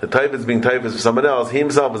 The Taifas being Taifas for someone else, he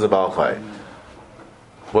himself is a Baal Chayv.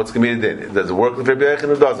 What's going to be the din? Does it work with Rabbi Yechon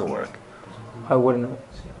or doesn't work? I wouldn't know.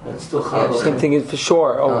 It's still Same thing is for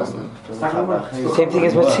sure. Oh, same thing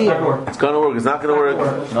as Matzia. It's going to work, it's not going to work.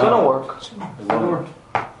 It's gonna work.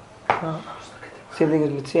 Same thing as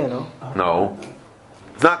Matzia, no? No.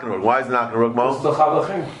 It's not going to work. Why is it not going to work, Mo?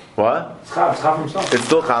 What? It's Chav for himself. It's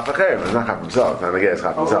still Chav Acher. It's not Chav for himself. It's not again, it's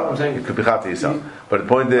Chav for himself. It could be Chav to yourself. But the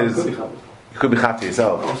point is, it could be Chav to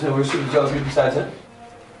yourself. I'm saying we're shooting jealousy besides it.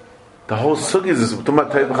 The whole sugi is talking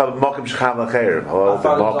about Taif Chav Mokim Shechav Acher. Hello, the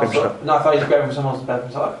Mokim Shechav. No, I thought he's grabbing for someone else's bed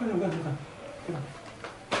himself.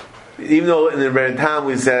 Even though in the Rebbe Tam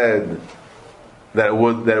we said that it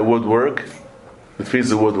would work, the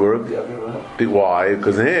tefillah would work. Why?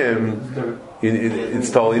 Because in him, it's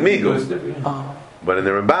totally migu. But in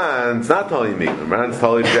the Ramban, it's not totally migu. The Ramban is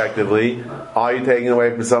totally objectively. Are you taking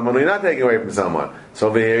away from someone, or you're not taking away from someone? So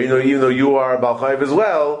over here, even though you are a Baal Chayv as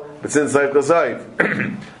well, but since Saif Kosayv,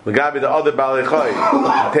 Magabi the other Baal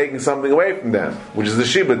Chayv, taking something away from them, which is the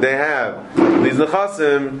Shibud they have. These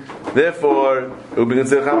Nechasim, therefore, it would be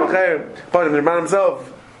considered Cham Acher. But the Ramban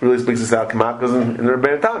himself really speaks this out Kamat, because in the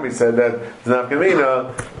Rebbe Tam he said that it's not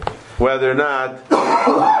Kamina, whether or not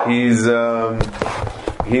he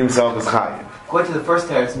himself is Chayiv. According to the first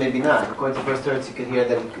teretz, maybe not. According to the first teretz, you could hear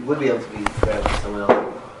that it would be able to be grabbed by someone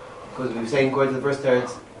else. Because we were saying, according to the first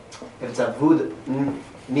teretz, if it's avud, meaning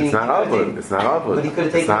it's not avud. It's not avud. But he could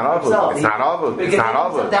have taken it for himself. It's not avud. It's not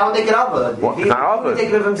avud. That would make it avud. It's not avud. He would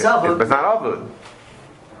take it for himself. It's not avud.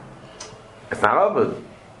 It's not avud.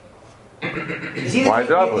 Why is it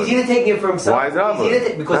avud? He's either taking it for himself. Why is it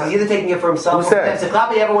avud? Because he's either taking it for himself. Who said? If it's a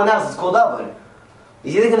everyone else, it's called avud.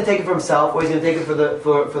 He's either going to take it for himself, or he's going to take it for the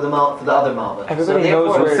other malva. Everybody knows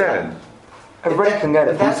where. Who said? Everybody can get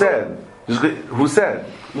it. Who said? Who said?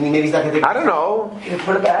 Meaning maybe he's not going to take it. I don't know.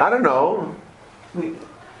 Put it back. I don't know.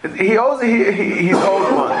 He's owed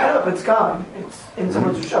money. But it's gone. It's in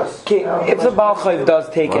someone's trust. Okay, if the Baal Chayv does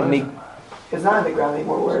take it, it's not in the ground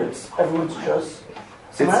anymore. Where it's everyone's trust.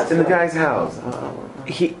 It's in the guy's house.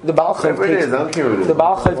 The Baal Chayv Where it is, I don't care where it is. The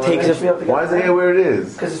Baal Chayv takes it. Why is it here where it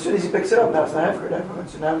is? Because as soon as he picks it up, now it's not for everyone.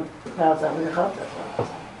 So now it's not going to help that.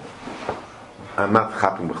 I'm not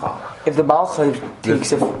chapping b'chal. If the Baal Chayv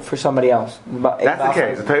takes it for somebody else, that's the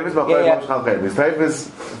case. The Taif is b'chal, his Taif is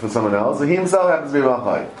for someone else. He himself happens to be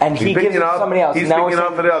b'chal, and he gives it to somebody else. He's now picking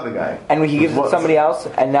up for the other guy, and when he gives it to somebody else,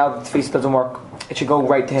 and now the tefillah doesn't work, it should go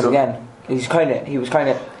right to him again. He was kind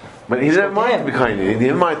of. But he didn't mind to be kind. He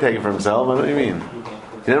didn't mind taking it for himself. I know what you mean.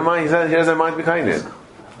 He didn't mind. He doesn't mind to be kind. So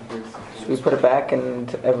we put it back, and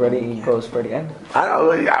everybody goes for it again. I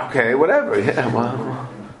don't. Okay, whatever. Yeah. Well,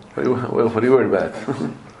 what are you worried about?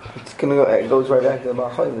 It's gonna go. It goes right back to the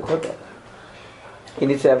Baal Chayv. The korban. He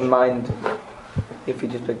needs to have in mind. If he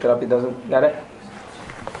just picked it up, he doesn't get it.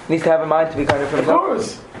 He needs to have in mind to be kind of for Of himself.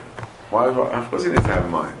 course. Why? Of course, he needs to have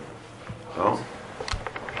in mind. No.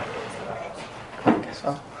 I guess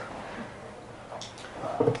so.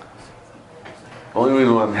 Only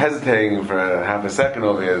reason why I'm hesitating for half a second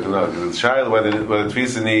over here is because it's Shiloh whether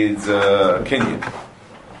Tfisa needs Kinyan.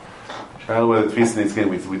 Shiloh whether Tfisa needs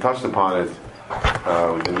Kinyan. We touched upon it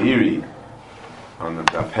with the Iri on the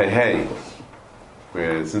Hey,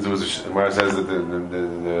 where since it was where it says that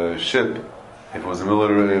the ship, if it was in the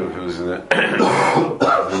middle, if it was in the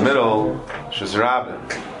middle, Shus Rabin.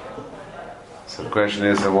 So the question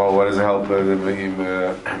is, well, what does it help?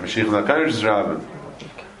 Mashiach Nakadosh Shus Rabin.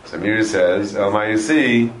 So Miri says, you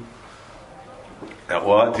see that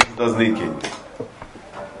what? Tfisa doesn't need Kinyan.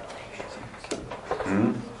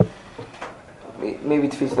 Maybe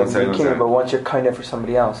Tfisa doesn't need Kinyan, but once you're kind of for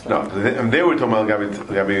somebody else. No, and they were talking about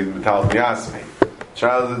Gabi Metal Yasmi.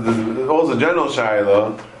 Also general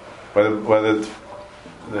Shiloh, whether the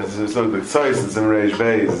Tzais and Simreish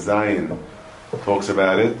Beis Zayin talks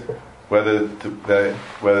about it, whether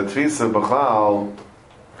Tfisa B'chal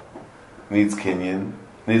needs Kinyan.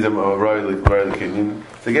 Needs a royal Kinyan.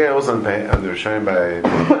 The guy also under shown by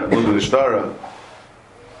Ludu Shtara.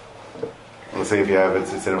 Let's say if you have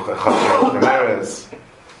it's in Chameres.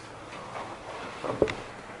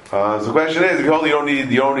 So the question is, if you hold you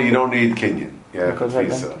don't need Kinyan. Yeah,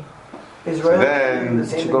 Tfisa. Israel. So then It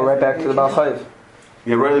should go right back to the Baal Chayv.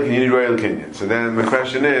 Yeah, royal Kinyan. You need royal Kinyan. So then the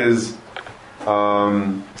question is,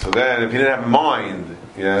 so then if you didn't have mind,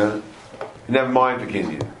 you didn't have mind for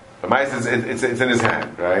Kinyan. But Mice it's in his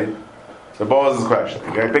hand, right? So Boaz is question.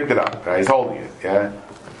 The guy picked it up, right? He's holding it, yeah?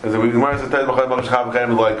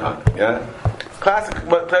 Yeah? Classic, he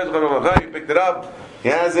picked it up, he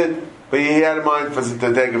has it, but he had in mind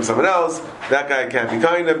to take him someone else. That guy can't be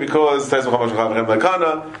kinda because so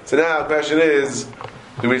now the question is,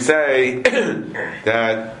 do we say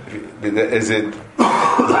that is it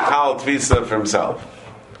Chal Tvisa for himself?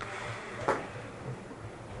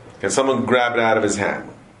 Can someone grab it out of his hand?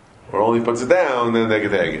 Or only puts it down, then they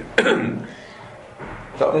can take it.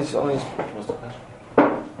 So, This is only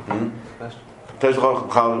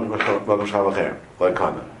like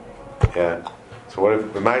Kana. Yeah. So what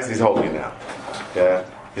if the mice he's holding it now? Yeah.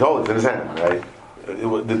 He's holding it in his hand, right?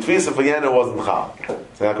 The Tvisa for Yana wasn't Chal.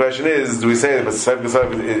 So the question is, do we say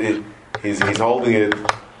that he's holding it,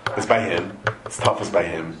 it's by him, it's toughest by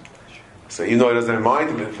him. So even though he doesn't have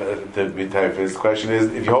mind to be Taifis, the question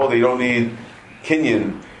is, if you hold it, you don't need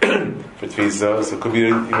Kinyan for Tvisa, so it could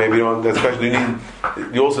be, maybe you don't, that's the question,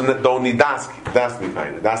 you also don't need Das to be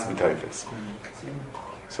kind, Das to be Taifis.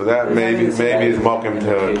 So that maybe is Mokim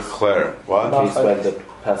to Claire. What? In case when the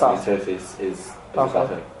person is surface is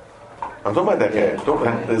Chafei. I'm talking about that case.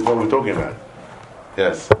 That's what we're talking about.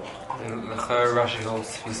 Yes. Rashi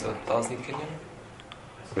holds Tvisa does need Kinyan.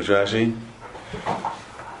 Which Rashi?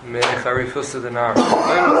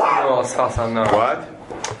 What?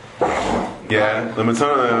 Yeah, the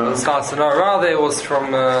Mitzvah. Rather, it was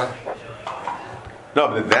from. No,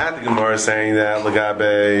 but that the Gemara is saying that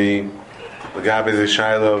Lagabe is a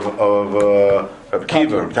shiloh of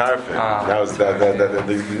Kiva, Tarfin.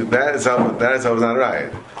 That is how it's not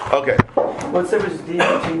right. Okay. What's the difference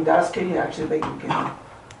between Das Kinyan and actually making Kinyan?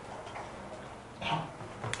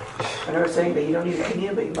 I never saying that you don't need a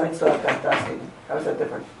Kinyan, but you might still have that Das Kinyan. How is that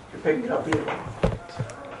different? You're picking it up either way.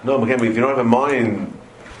 No, but if you don't have a mind,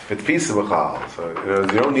 it's piece of a chal. So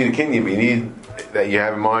you don't need a Kinyan, but you need that you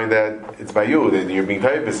have in mind that it's by you, that you're being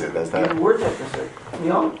typist. That's that. You were typist. You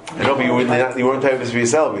know? No, but you weren't typist for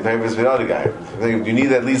yourself. You're typist for the other guy. So you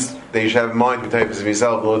need at least that you should have in mind to be typist for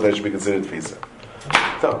yourself in order that should be considered tfisa.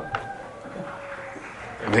 So.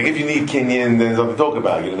 I think if you need Kinyan, then there's nothing to talk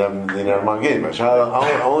about. You don't have Mangin. But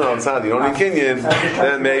only outside, you don't need Kinyan,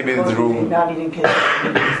 then maybe it's room. Not needing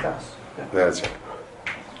Kinyan, Das. That's right.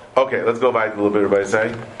 Okay, let's go back a little bit, everybody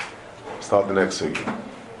say. Start the next week.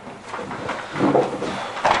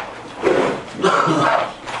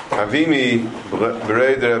 Avimi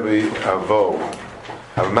Bered Rabbi Avo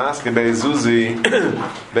Avmaske Bezuzi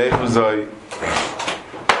Bechuzoi.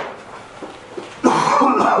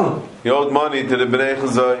 He owed money to the Bnei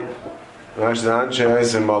Chuzoi.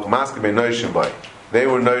 They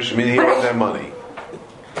were Noishim, meaning he owed them money.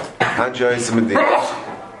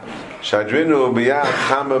 Shadrinu B'yad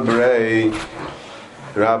Chama B'rei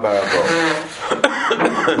Rabbi Abo.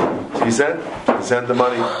 He sent the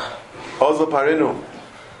money. Ozlo Parinu.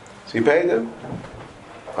 So he paid him.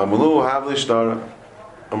 Amulu Havli Shtara.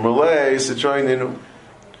 Amrulei Citroy Ninu.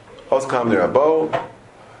 Oz Kam Nirabo.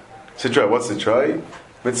 Citroy, what's Citroy?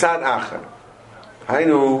 Mitzad Acha.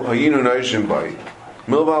 Hainu Hayinu Noishim Bay.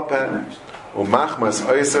 Milva Pen. Umachmas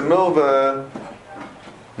Oysa Milva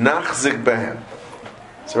Nachzik Behem.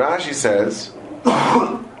 So Rashi says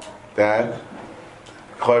that,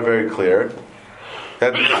 quite very clear,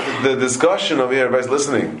 that the discussion over here, everybody's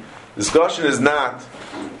listening, discussion is not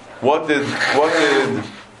what did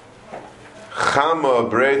Chama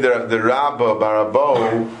Brei the Rabba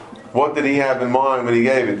Barabo, what did he have in mind when he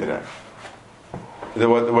gave it to them?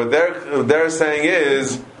 What they're saying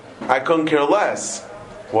is, I couldn't care less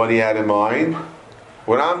what he had in mind.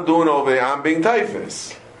 What I'm doing over here, I'm being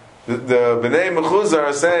typhus. The Bnei Mechuzah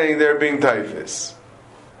are saying they're being typhus.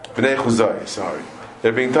 Bnei Chuzai, sorry.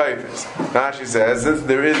 They're being typhus. Rashi says, since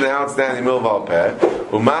there is an outstanding milva peh,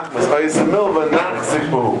 umachmas oysa milva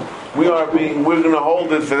nachzik. We're going to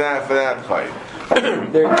hold it for that chayv.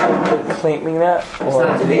 They're claiming that, or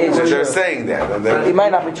they're saying that. It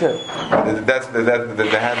might not be true.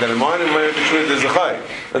 They had that in mind. It might not be true. There's a chayv,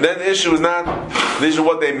 and then the issue is not the issue of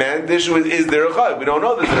what they meant. The issue is there a chayv? We don't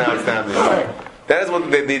know there's an outstanding chayv. That is what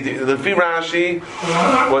they need. The Fi Rashi,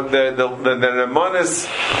 what the Nemanis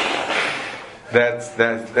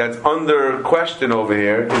that's under question over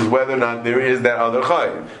here is whether or not there is that other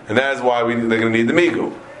chayv, and that is why they're going to need the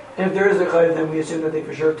migu. If there is a chayv, then we assume that they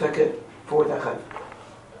for sure took it for that chayv.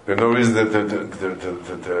 There's no reason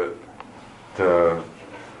to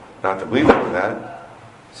not to believe them for that.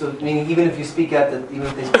 So, meaning even if you speak out that even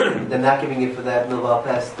if they're not giving it for that milval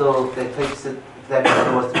pass, still they takes it. And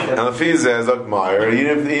the fee says, look, Meyer,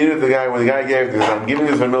 even if the guy gave this, I'm giving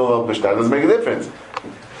this for milval pass, doesn't make a difference.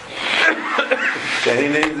 They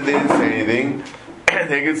didn't say anything.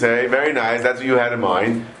 They could say, very nice, that's what you had in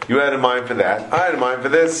mind. You had in mind for that. I had in mind for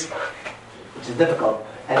this. Which is difficult.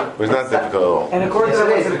 It's not difficult at all. And according Yes,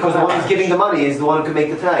 to it is, because the one who's giving the money is the one who can make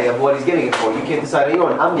the tnai of what he's giving it for. You can't decide on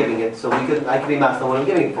your own. I'm giving it, so I could be master on what I'm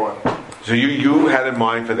giving it for. So you had in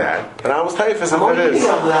mind for that, and I was typhus I'm of only it giving is.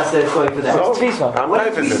 out the last that it's going for that. So, Tfisa. I'm What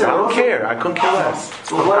is typhus. tfisa? I don't care. I couldn't care less.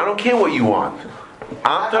 Well, I don't care what you want.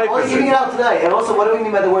 I'm I'm only giving it typhus. out tonight. And also, what do we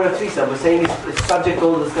mean by the word of tfisa? We're saying it's subject to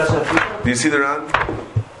all the discussion of tfisa. Do you see the Ran?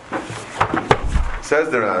 Says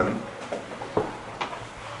the Ran.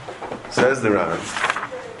 Says the Ran.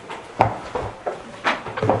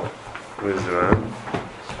 Where's the Ran?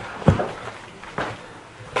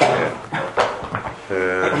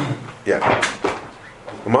 Yeah.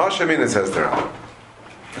 Mahashamina says the Ran.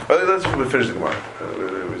 Let's finish the Gemara.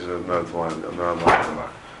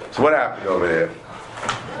 So what happened over there?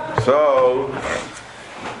 So,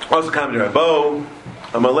 also come to Rabbo,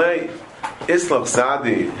 Amalei, Islach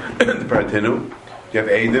Sadi, the Paratinu. You have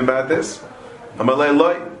Eidim about this? Amalei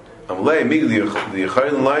Loi. Amalei, Migli, the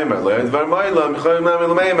Yechayl Laimar, Loi, Dvar Mailam, Yechayl Laimar,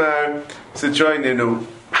 Laimar, Sitchoy Ninu.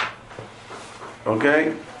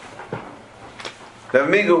 Okay? The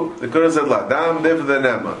Amigu, the Kurah said, La, Dam, Div, the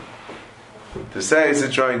Nema. To say,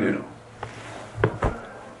 Sitchoy Ninu.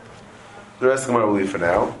 The rest of the Gemara will leave for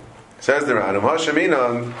now. Says the Rambam,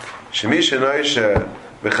 Hasheminon, Shemisha Noisha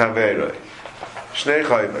B'Chaveroi, Shnei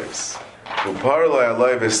Chayvos, Uparloi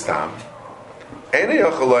Aloi V'Stam, Ene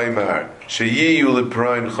Yochel Oimar, Sheyiyu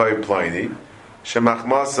L'Proin Choy Ploini,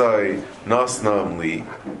 Shemachmasoi Nosnam Li,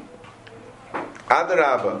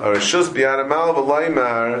 Adarabba, Arashus B'Yaramal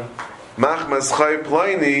V'Loimar, Machmas Choy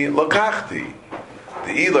Ploini Lokachti,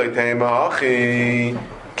 the Eloi Tema Achi,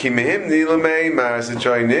 Ki Mehimni L'Meimar,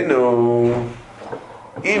 Sitchoy Ninu,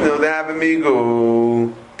 even though they have a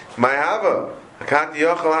migu, my hava, kat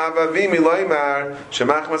yochel hava vimi loymar,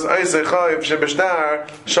 shemachmas oisei choyv shebeshtar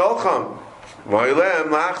sholcham, v'oilem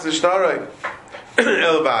lachz ishtaroi,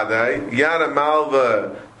 el vadai, yada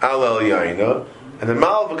malva al el yaina, and the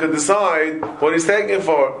malva could decide what he's taking it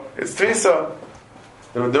for. It's tfisa.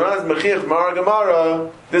 The Ran is mechich mar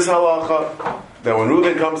gemara, this halacha, that when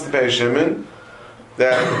Reuven comes to pay Shimon,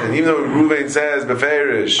 that, and even though Reuven says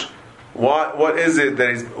beferish, what is it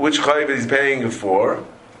that which chayv he's paying it for?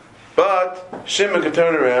 But Shimon could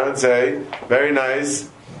turn around and say, very nice,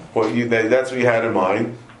 that's what you had in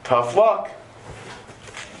mind. Tough luck.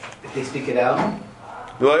 If they speak it out.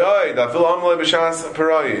 You're like, oi, da fil amle b'shas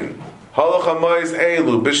parayin. Halacha mois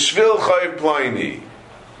elu, b'shvil chayv ploini.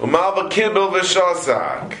 Umalva kibel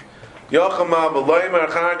v'shasak. Yochama b'loimer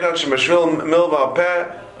charkach shemashvil milva peh,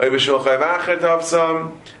 oi b'shvil chayv acher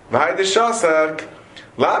tavsam. V'hay d'shasak.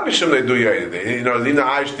 You know,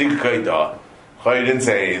 Chaya didn't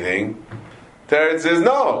say anything. Teretz says,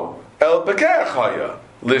 no. El Pekeh Chaya,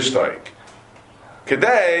 Lishtoik.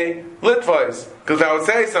 Kedei, Litvais. Because if I would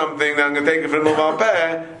say something that I'm going to take it from the Milval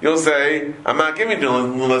Peh, you'll say, I'm not giving it to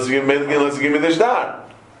you unless you give me the shtar.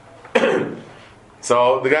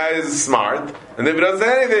 So the guy is smart, and if he doesn't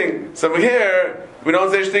say anything, so here, we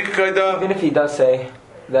don't say Shtik Kaida. Even if he does say,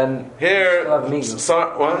 then here, still have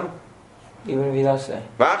migu. What? Even if he does say.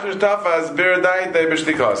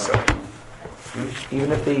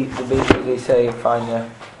 Even if they basically say, fine, yeah,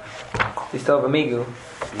 they still have a migu.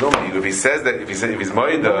 No, if he says that, if he's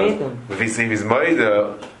moida, if he's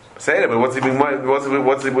moida, say that. But what's he being neman on?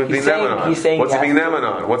 What's he being neman on? What's he being neman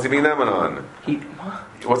on? What's he being neman on?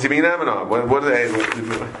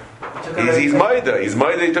 He's moida. He's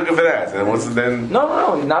moida. He took it for that. And what's then?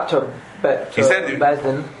 No, not to. But he said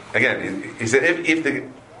Bezdin. Again. He said if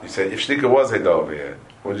Shtika was Heda over here,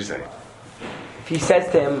 what did you say? If he says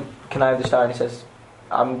to him, "Can I have the shtar?" and he says,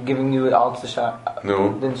 "I'm giving you all the shtar."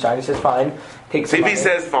 No. Then the shtar. He says, "Fine." Takes. So if he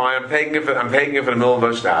says, "Fine," I'm taking it for the middle of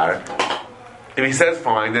the shtar. If he says,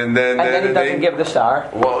 "Fine," then he doesn't give the shtar.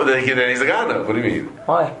 Well, then he's a ganav. What do you mean?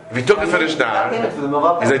 Why? If he took it for the shtar,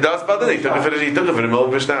 he's like das badin. He took it for the middle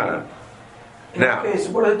of the shtar. Now, okay, so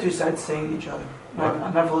what are the two sides saying to each other?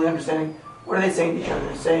 I'm not fully understanding. What are they saying to each other?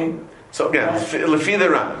 They're saying. So again, lefi the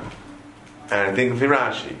Ran, and I think lefi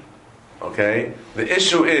Rashi. Okay, the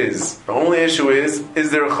only issue is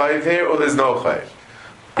there a chayv here or there's no chayv?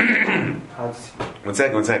 One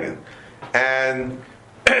second. And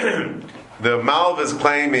the Malv is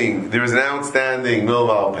claiming there is an outstanding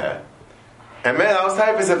milval peh, and man, I was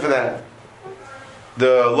typing for that.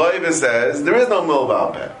 The Loiva says there is no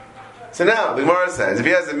milval peh. So now the Gemara says if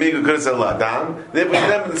he has a migu could have said ladam, then we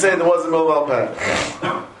never say there was a milval peh.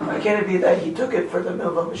 Why can't it be that he took it for the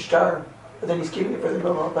milva b'shtar, but then he's keeping it for the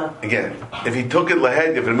milva peh? Again, if he took it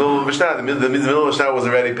lahedya for the middle of the middle of the was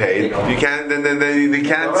already paid. You can't. Then they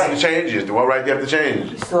can't change it. What right do you have to change?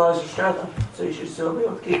 He still has a shtar though, so you should still be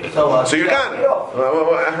able to keep it. So you're gonna.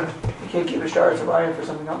 You can't keep a star as a Ryan for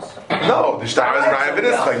something else. No, the star is Ryan for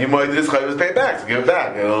this chayv. You might this chayv is paid back, so give it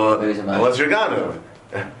back. Unless you're a ganav.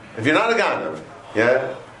 If you're not a ganav,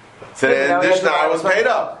 yeah. So then this star was paid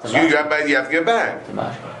up. So you have to give it back.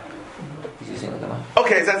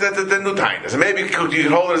 Okay, so that's the new time. So maybe you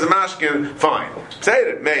can hold it as a mashkin, fine. Say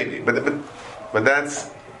it, maybe. But that's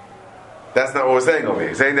not what we're saying over here.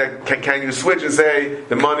 We're saying that can you switch and say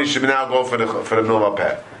the money should now go for the milva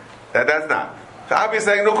pet? That's not. So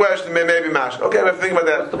obviously saying no question, maybe mashkin. Okay, we have to think about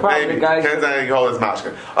that. The problem, maybe guys, can I hold it as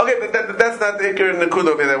mashkin? Okay, but that's not the ikar nakud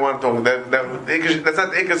over here that I want to talk about. That's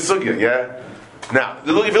not the ikar sugya, yeah? Now, if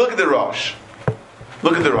you look at the Rosh,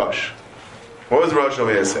 look at the Rosh. What does the Rosh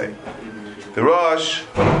over here say? The Rosh,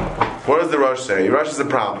 what does the Rosh say? The Rosh is a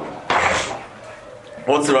problem.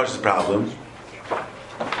 What's the Rosh's problem?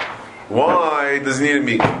 Why does he need a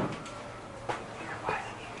mikvah?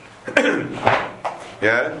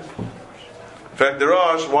 Yeah? In fact, the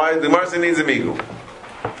Rosh, why the Marsa needs a mikvah?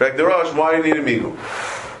 In fact, the Rosh, why do you need a mikvah?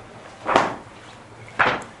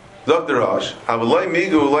 Look, the Rosh, Avaloi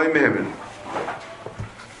mikvah, Avaloi mehemin.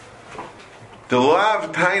 The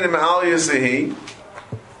lav tainim al yasahi.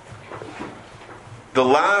 The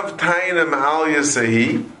lav tainim al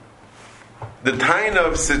yasahi. The tain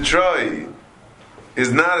of Sitroi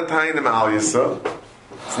is not a tainim al yasa.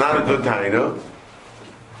 It's not a good taina.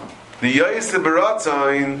 The yayse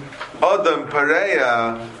beratain adam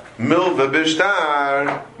pareya milva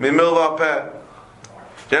bishtar mi milva peh.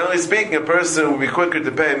 Generally speaking, a person would be quicker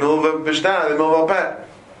to pay milva bishtar than milva peh.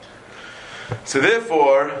 So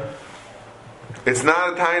therefore, it's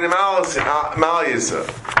not a tainim al yasa.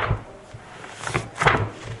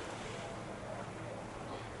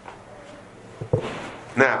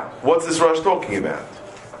 Now, what's this Rosh talking about?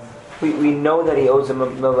 We know that he owes a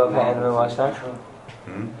milva peh and a milva shtar.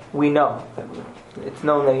 We know. It's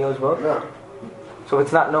known that he owes both. No. So if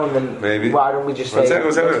it's not known, then maybe. Why don't we just say?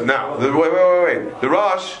 One second. Now, wait. The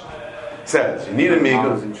Rosh says you need a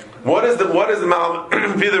mikvah. What is the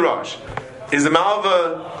malva? Be the Rosh. Is the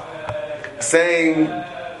malva saying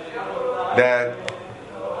that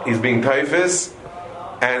he's being typhus?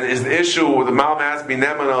 And is the issue with the malva has to be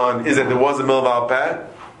neman on is that there was a milva peh?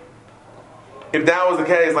 If that was the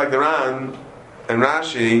case, like the Ran and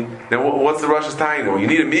Rashi, then what's the Rosh's tainu? You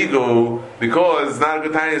need a migu because it's not a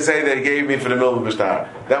good time to say that he gave me for the milva b'shtar.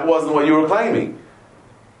 That wasn't what you were claiming.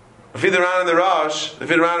 If the Ran and the Rosh, if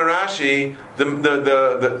the Ran and Rashi, the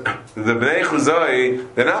Bnei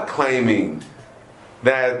Chuzai, they're not claiming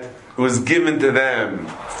that it was given to them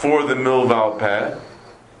for the milva peh.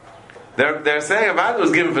 They're saying Avad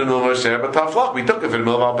was given for the milva share, but tough luck, we took it for the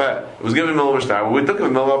milva peh. It was given for the milva shtar, but we took it for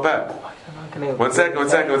the milva peh. One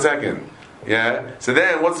second. Yeah. So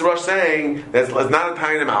then, what's the Rosh saying? That's not a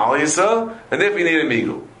tainim al yisa, and if you need a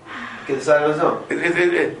migu, get the side of his own.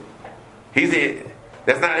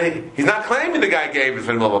 He's not claiming the guy gave it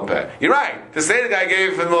for the milva peh. You're right. To say the guy gave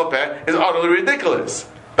it for the milva peh is utterly ridiculous.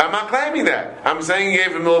 But I'm not claiming that. I'm saying he gave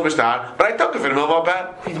it for the milva shtar, but I took it for the milva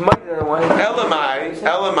peh. He's money than the one. Elamai,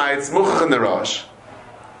 it's muchach in the Rosh.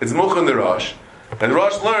 It's muchach in the Rosh. And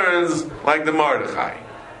Rosh learns like the Mordechai.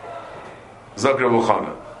 Zakir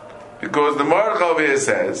Bukhana. Because the Mordechai over here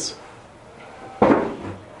says,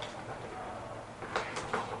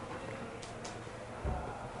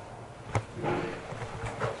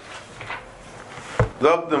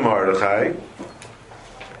 Look the Mordechai.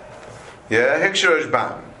 Yeah, Hikshorosh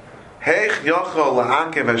Bam. Heich Yochol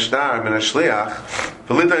La'akev Hashtar Ben Hashliach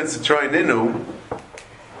V'lita in Sitroi Ninu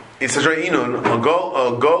in Sitroi Inun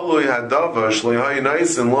Golui Hadava Shloi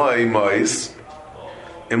Hayinais Loi Mois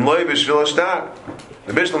Im Loi B'Shvil Hashtar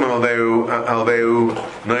the Bishlam Alveu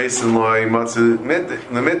Nois Loi Matzu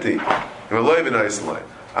Lemiti Im Loi B'Nois Loi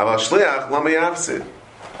Aval Shliach Lama Yafsid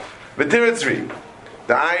V'Tiritzri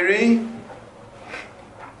the Iri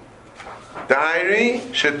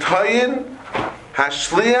Shetayin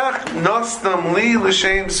Hashliach Nostam Li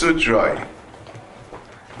L'Shem Sutroi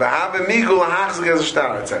V'Have Migul Hachzik as a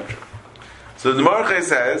star, etc. So the Mordechai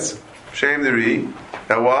says, Shem the Ri,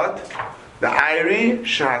 that what? The Iri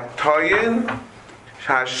Shetayin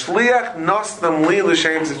Hashliach Nostam Li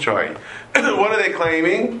L'Shem Sutroi. What are they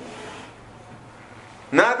claiming?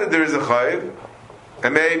 Not that there is a chayv,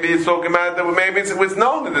 and maybe it's talking about that. Maybe it's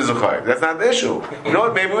known that there's a chayv. That's not the issue.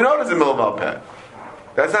 Maybe we know there's a milva peh.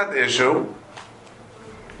 That's not the issue.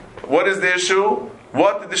 What is the issue?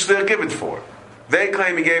 What did the shliach give it for? They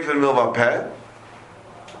claim he gave it for the milva peh,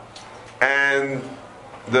 and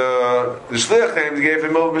the shliach claims he gave it for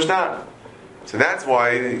the milva b'shtar. So that's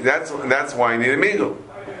why you need a migul.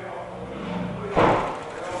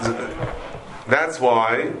 That's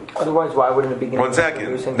why. Otherwise, why wouldn't it be? 1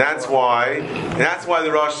 second. That's why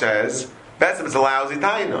the Rosh says that's if it's a lousy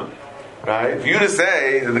taina, right? For you to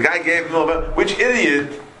say that the guy gave milva, which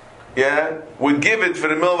idiot, would give it for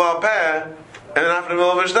the milva peh and not for the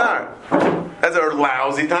milva shtar? That's a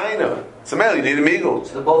lousy taina. So male, you need a migul.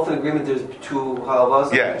 So they're both in agreement. There's two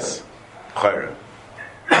halavas. Yes, chayra.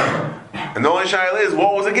 And the only shaila is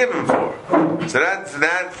what was it given for? So that's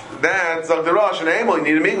like the Rosh and Amel. You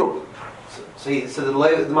need a migul. So the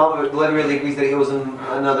Levi really agrees that he owes him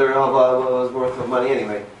another halva worth of money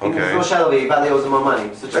anyway. Okay. No shaila, he badly owes him more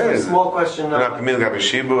money. So just a small question. Small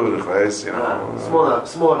enough,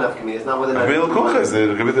 small enough community. It's not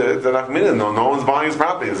within. No one's buying his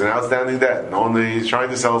property. It's an outstanding debt. No one is trying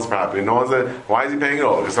to sell his property. No one's. Why is he paying it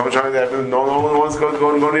all? Because someone's trying to. No one wants to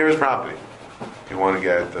go near his property. You want to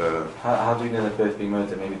get. How do we know that both being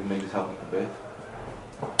murdered? Maybe the Mig is helping for both.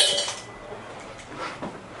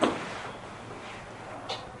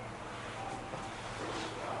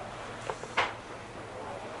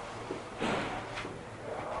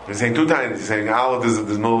 He's saying two times. He's saying Aleph is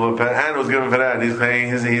milva peh and it was given for that. And he's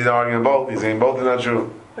saying he's arguing both. He's saying both are not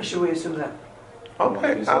true. Why should we assume that?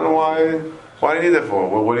 Okay, I don't know why. Why do you need that for?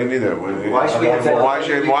 What do you need that? Why should we have? Why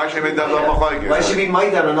should he be done like Why should he be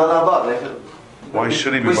made on another halva? Why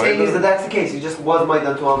should he be? We're saying is that that's the case. He just was made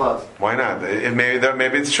on two halvas. Why not?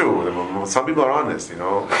 Maybe it's true. Some people are honest, you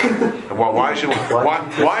know. Why should he be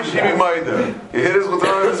made? He hit us with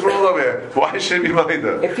this rule over here. Why should he be made?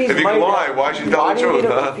 If he can lie, why should he tell the truth?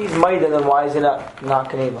 If he's made, then why is it not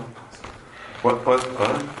kaneva? What?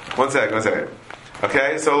 One second.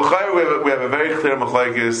 Okay, so we have a very clear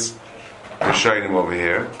machlokes Rishonim over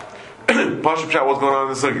here. Pashup Pshat, what's going on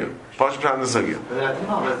in the sugya? Pashup Pshat in the sugya.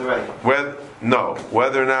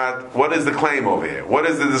 Whether or not, what is the claim over here? What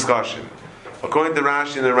is the discussion? According to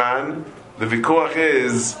Rashi and Iran, the vikuach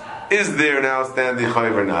is there an outstanding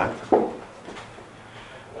chayiv or not?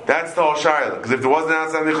 That's the whole shayla. Because if there wasn't an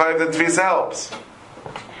outstanding chayiv, then tvisa helps.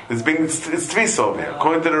 It's tvisa over here.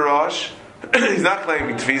 According to the Rosh, he's not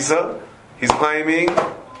claiming tvisa. He's claiming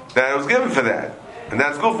that it was given for that. And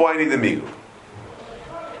that's good. Why you need the migu?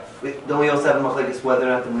 Don't we also have a machlekes whether or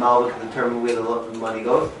not the malvah can determine where the money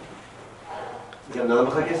goes? Do you have another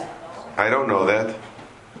machlekes? I don't know that.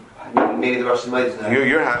 Maybe the Russian might do that.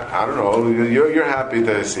 You're I don't know. You're happy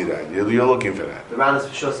to see that. You're looking for that. The Ran is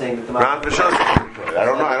for sure saying that the Ran for sure. I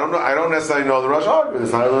don't know. I don't necessarily know the Rush argument.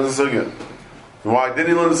 It's not learn the sugya. Why did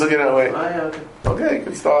he learn the sugya that way? Okay, you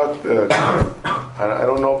can start. I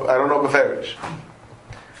don't know. I don't know beferish.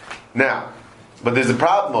 Now, but there's a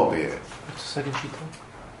problem over here. What's the second sheet?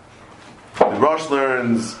 The Rosh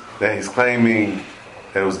learns that he's claiming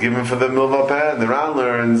that it was given for the milva peh, and the Ran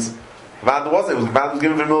learns Vada wasn't. It was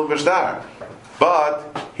given for the milva shtar. But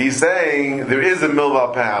he's saying there is a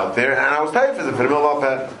milva peh out there, and I was paid for the milva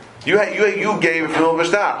peh. You gave it for the milva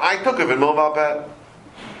shtar. I took it for the milva peh.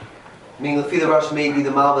 Meaning, the Rosh maybe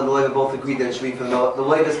the Malva and the Leiva both agreed that it should be from the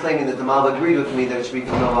Leiva is claiming that the Malva agreed with me that it should be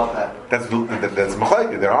from the Malva. That's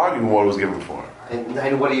machlekes. They're arguing what it was given for.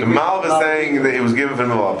 And what do you? The Malva is saying that it was given for the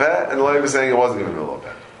Malva, and the Leiva is saying it wasn't given for the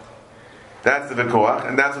Malva. That's the v'koach,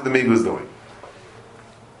 and that's what the Migu is doing.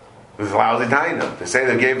 It's lousy taina. They're saying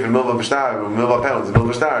they gave it for milva b'shtar, milva peh,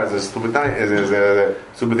 milva b'shtar is a stupid taina, is a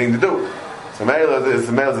stupid thing to do. So male is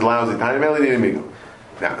a lousy taina. Male need a Migu.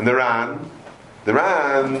 Now, and the Ran,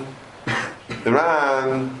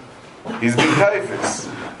 he's being typhus.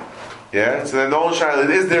 Yeah? So then the whole shaila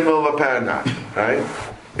is there milva peh or not? Right?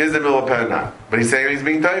 Is there milva peh or not? But he's saying he's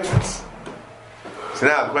being typhus. So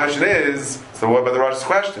now the question is, so what about the Rosh's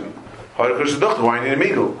question? Why do you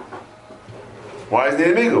need a migu? Why does he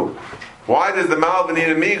need a migu? Why does the Malva need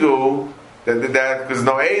a migu? That because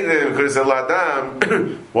no Eidim, because it's a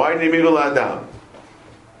ladam. Why do you need a migu ladam?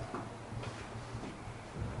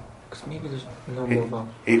 Maybe there's no milva.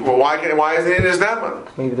 Why is he in his nama?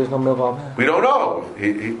 Maybe there's no milva. We don't know.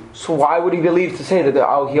 So why would he believe to say that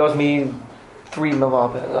he owes me 3 milva? You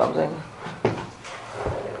know what I'm saying?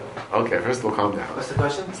 Okay, first of all, calm down. What's the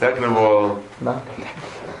question? Second of all, No.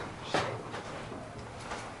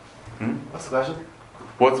 What's the question?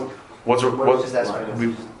 What's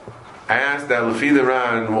I asked that Lefi the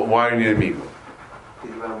Ran, why do you need a migu? The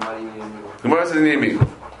Gemara says you need a migu.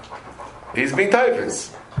 He's being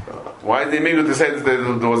typhus. Why did the migu to say that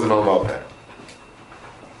there was a milva peh?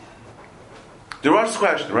 The Rosh's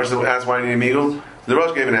question. The Rosh asked why you need a migu. The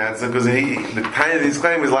Rosh gave an answer because the tiny his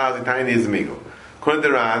claim is lousy. Tiny is a migu. According to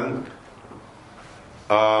the Ran,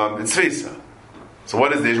 it's tvisa. So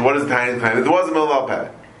what is this? What is the tiny claim? There was a milva peh.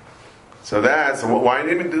 So why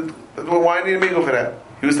need a migu for that?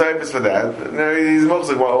 He was typhus for that. Now he's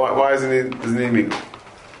mostly why doesn't he need a migu?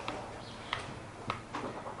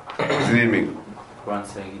 you need me. Quran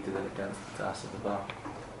saying he did it against the Asa the Bar.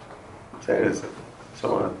 Say it is.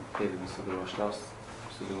 So on. David Sugar Schloss.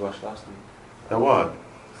 Now what?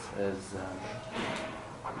 Says,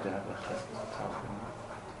 they have a chesed talking.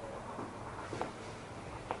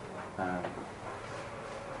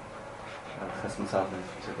 Chesed talking,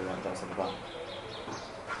 he said they went to Asa the Bar.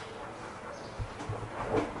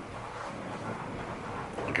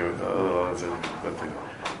 Okay, that's it.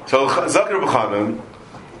 So Zakir B'chanan,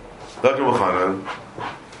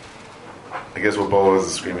 I guess what Bo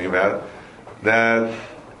was screaming about, that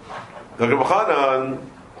Zakir B'chanan,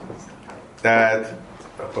 that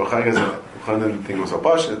B'chanan didn't think it was so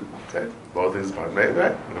pashit. Okay, both things are right?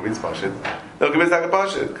 Right? Could be it's pashit. No, could be it's not a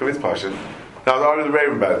pashit. Could be it's pashit. Now I was arguing with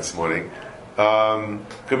Raven about it this morning.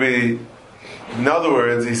 Could be. In other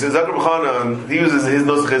words, he says Zakir B'chanan, he uses his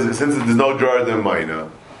nusach since there's no Jordan minor.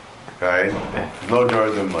 Okay? There's no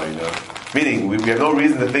Jordan minor. Meaning, we have no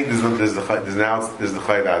reason to think there's the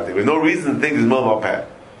chayv out there. We have no reason to think there's milva peh.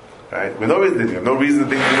 Right? We have no reason to think. We have no reason to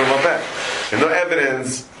think there's milva peh. We have no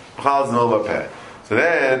evidence b'chal is milva peh. So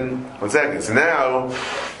then, 1 second. So now,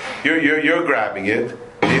 you're grabbing it,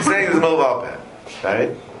 and you're saying there's milva peh. Right?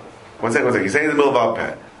 1 second. You're saying there's milva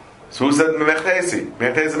peh. So who said mechtesi?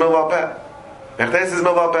 Mechtesi is milva peh. Mechtesi is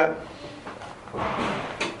milva peh.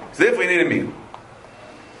 So if we need a meal.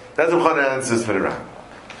 That's what Chana answers for the round.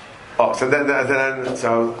 Oh, so then,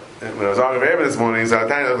 so when I was arguing with Aaron this morning, so I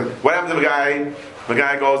tell you, what happens if a guy? The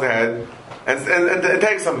guy goes ahead and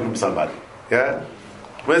takes something from somebody. Yeah,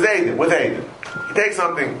 with Aiden, he takes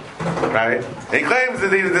something, right? And he claims that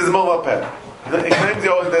there's a milva peh. He claims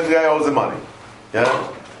that the guy owes him money.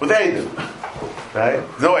 Yeah, with Aiden, right?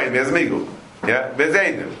 There's no Aiden, there's a migu. Yeah, there's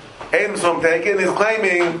Aiden. Aiden's from taking, he's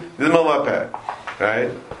claiming there's a milva peh,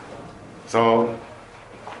 right? So.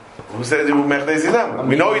 Who says you mechdesi them?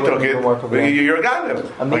 We know you took it. You're a guy. Like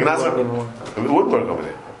it would work over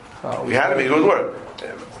there. If you had him, it would work.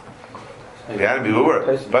 If you had him, it would work.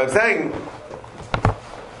 But I'm saying,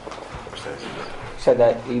 said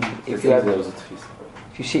that if you have,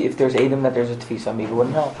 if you see if there's Adam that there's a tefisa, maybe it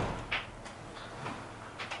wouldn't help.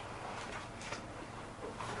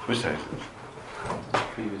 Which side?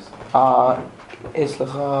 Previous.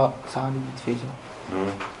 Islacha Sani tefisa.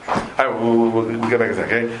 Alright, we'll get back in a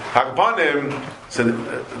second. Okay? Hakapanim, so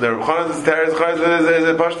the Rebchanan is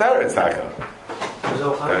a Pash Teretz Taka.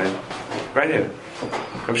 Okay? Right here.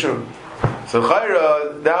 I'm sure. So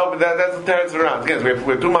Chayra, that's the Teretz around. Again, we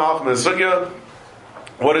have two Mahalchim in the Sugya.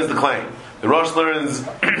 What is the claim? The Rosh learns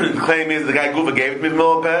the claim is the guy Gufa gave it to me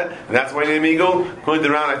milva peh, and that's why he named Eagle. According to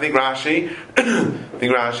the Ran, I think Rashi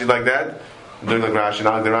like that. Doing like Rashi,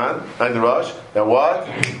 not like the Ran, like the Rosh. That what?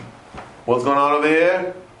 What's going on over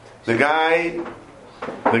here? The guy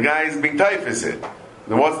is being typhus it.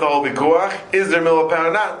 Then what's the whole bikuach? Is there milva peh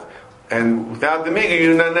or not? And without the miga,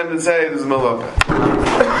 you're not able to say there's milva peh.